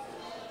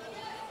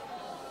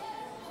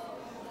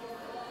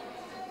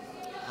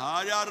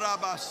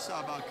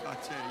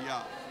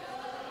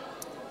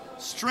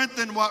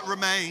 Strengthen what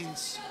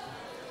remains.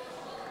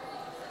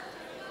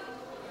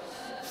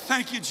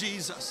 Thank you,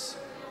 Jesus.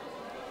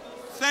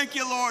 Thank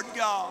you, Lord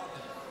God.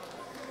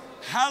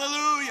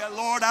 Hallelujah.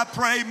 Lord, I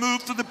pray,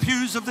 move through the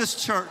pews of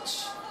this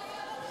church.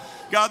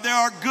 God, there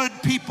are good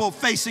people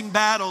facing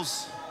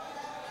battles.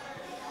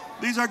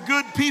 These are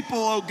good people,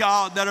 oh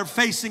God, that are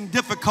facing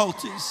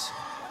difficulties.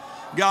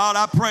 God,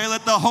 I pray,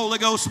 let the Holy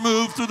Ghost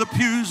move through the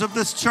pews of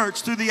this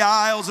church, through the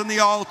aisles and the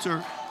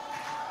altar.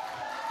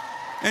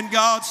 And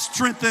God,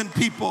 strengthen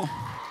people.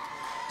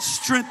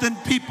 Strengthen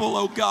people,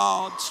 oh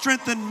God.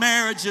 Strengthen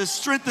marriages.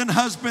 Strengthen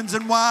husbands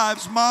and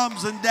wives,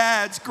 moms and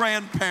dads,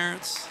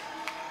 grandparents.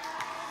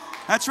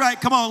 That's right.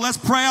 Come on, let's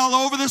pray all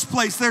over this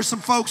place. There's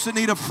some folks that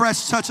need a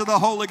fresh touch of the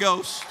Holy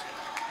Ghost.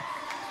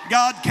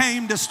 God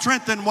came to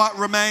strengthen what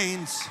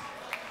remains.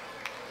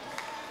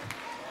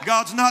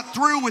 God's not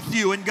through with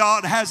you, and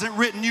God hasn't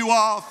written you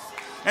off,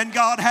 and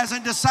God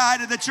hasn't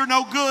decided that you're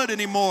no good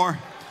anymore.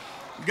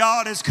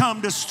 God has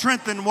come to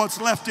strengthen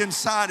what's left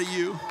inside of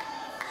you.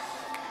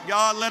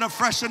 God, let a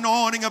fresh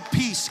anointing of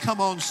peace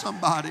come on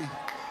somebody.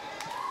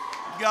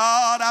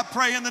 God, I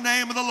pray in the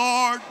name of the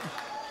Lord.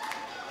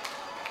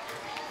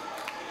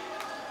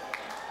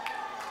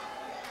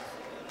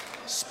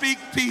 Speak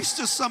peace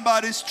to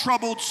somebody's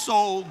troubled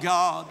soul,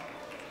 God.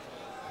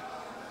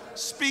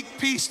 Speak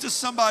peace to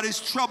somebody's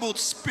troubled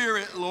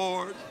spirit,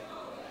 Lord.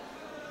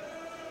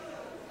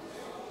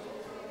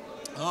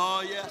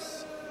 Oh,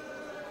 yes.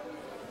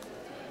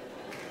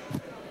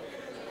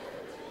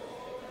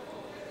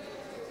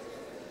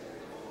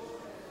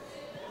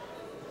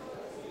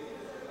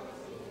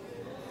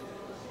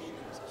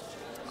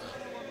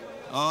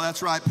 Oh,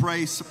 that's right.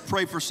 Pray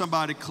for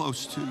somebody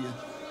close to you.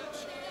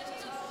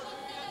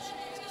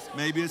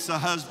 Maybe it's a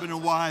husband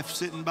and wife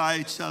sitting by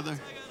each other.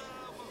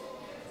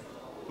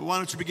 But why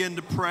don't you begin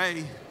to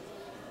pray?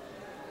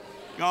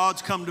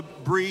 God's come to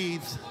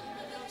breathe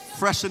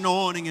fresh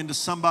anointing into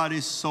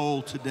somebody's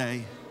soul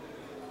today.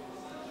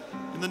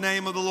 In the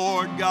name of the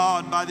Lord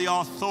God, by the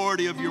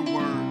authority of your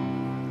word.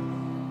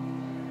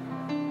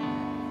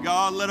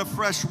 God, let a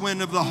fresh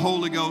wind of the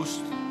Holy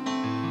Ghost.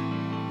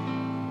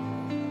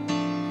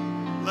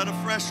 Let a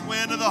fresh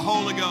wind of the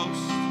Holy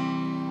Ghost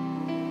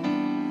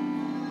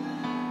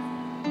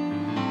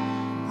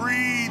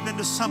breathe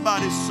into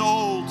somebody's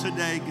soul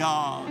today,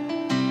 God.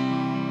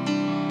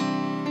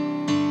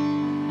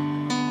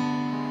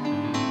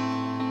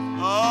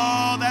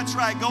 Oh, that's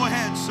right. Go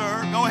ahead,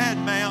 sir. Go ahead,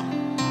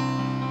 ma'am.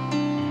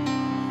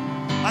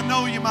 I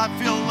know you might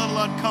feel a little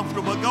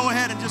uncomfortable, but go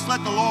ahead and just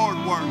let the Lord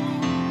work.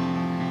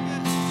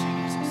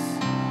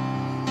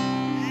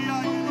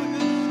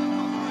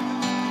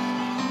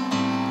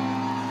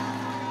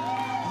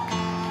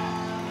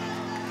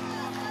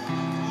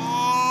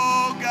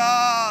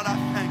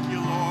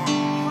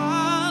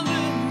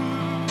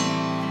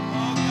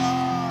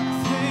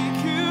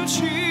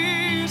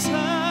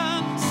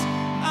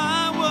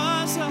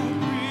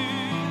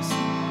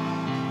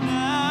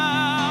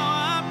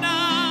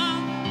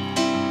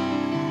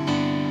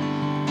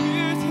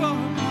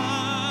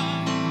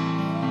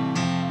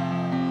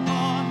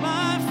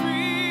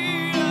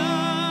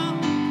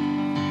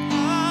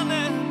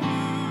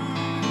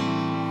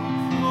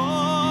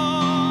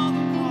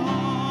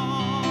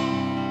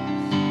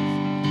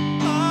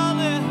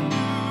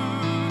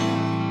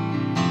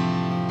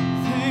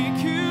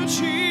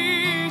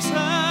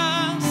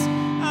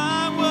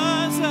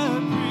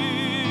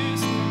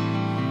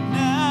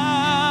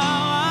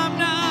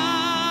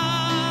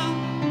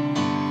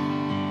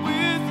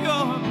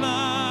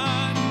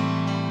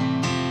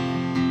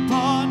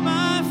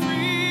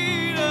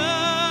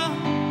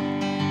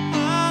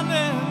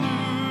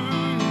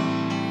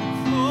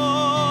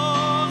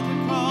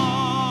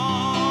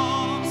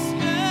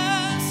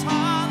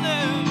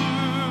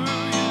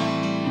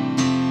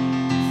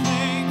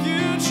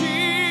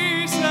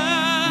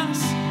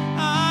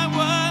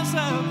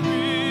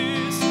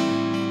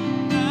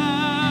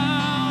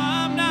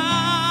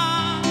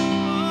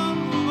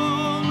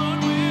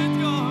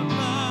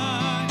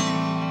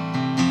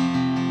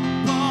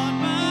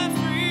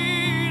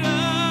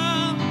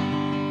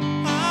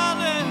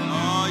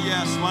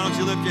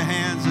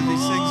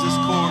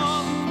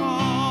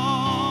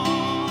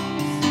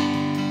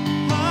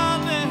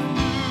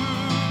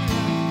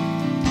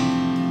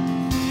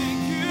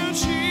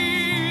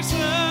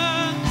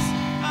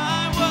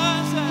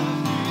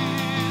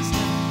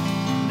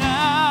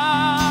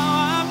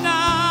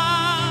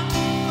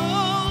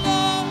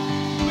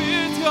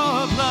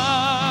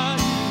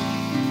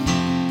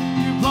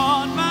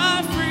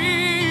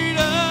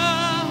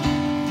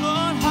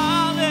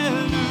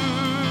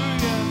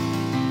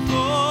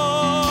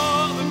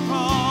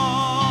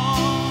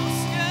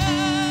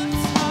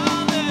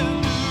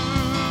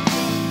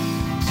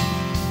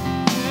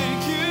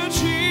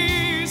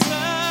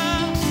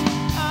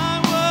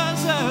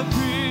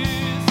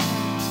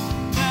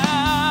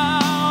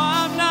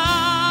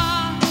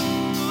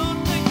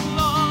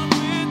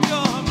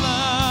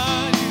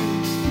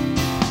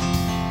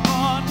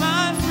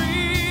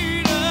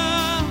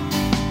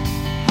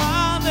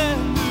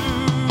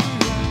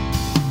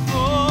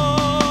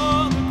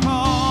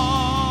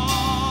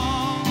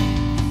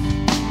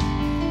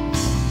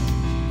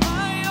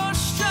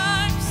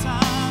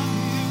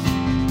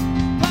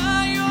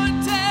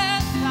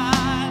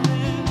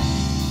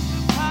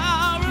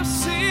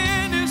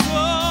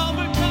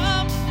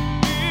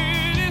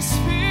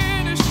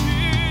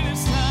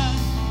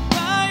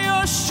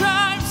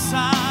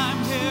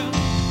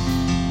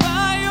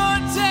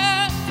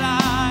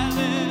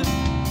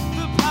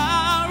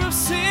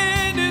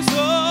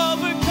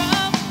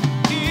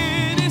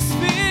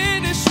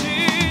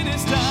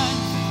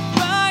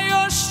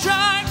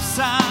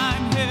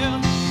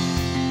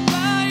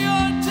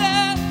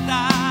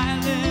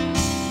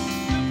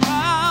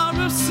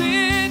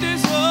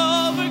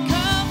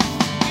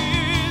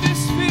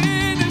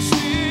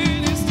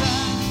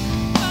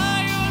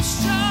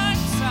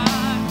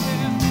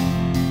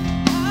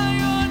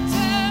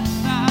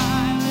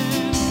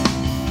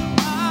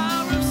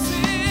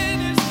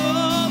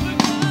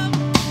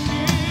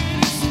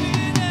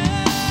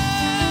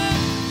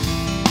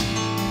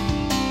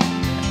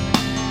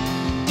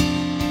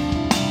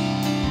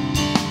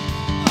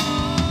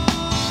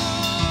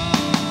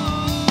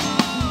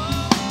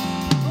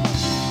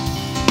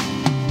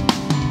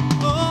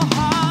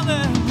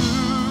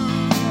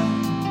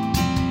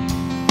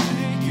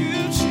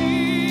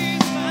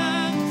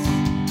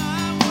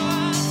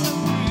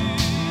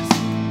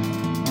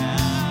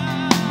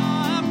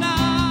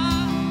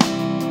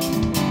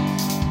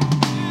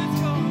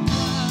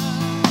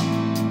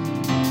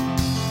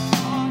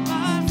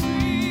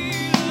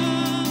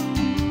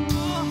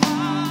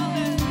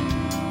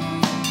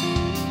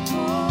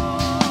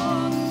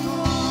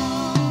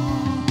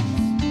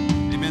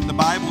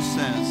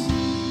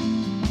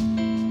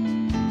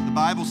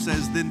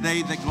 says, then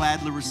they that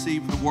gladly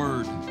received the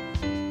word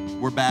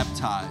were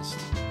baptized.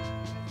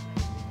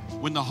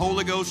 When the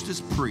Holy Ghost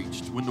is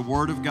preached, when the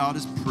word of God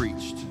is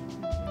preached,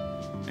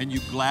 and you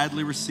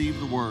gladly receive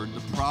the word,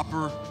 the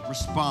proper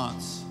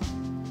response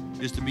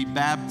is to be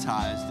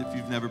baptized if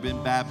you've never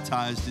been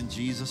baptized in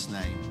Jesus'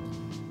 name.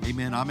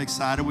 Amen. I'm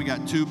excited. We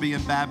got 2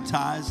 being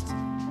baptized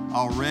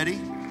already.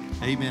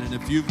 Amen. And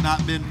if you've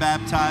not been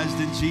baptized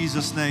in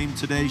Jesus' name,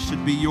 today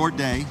should be your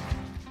day.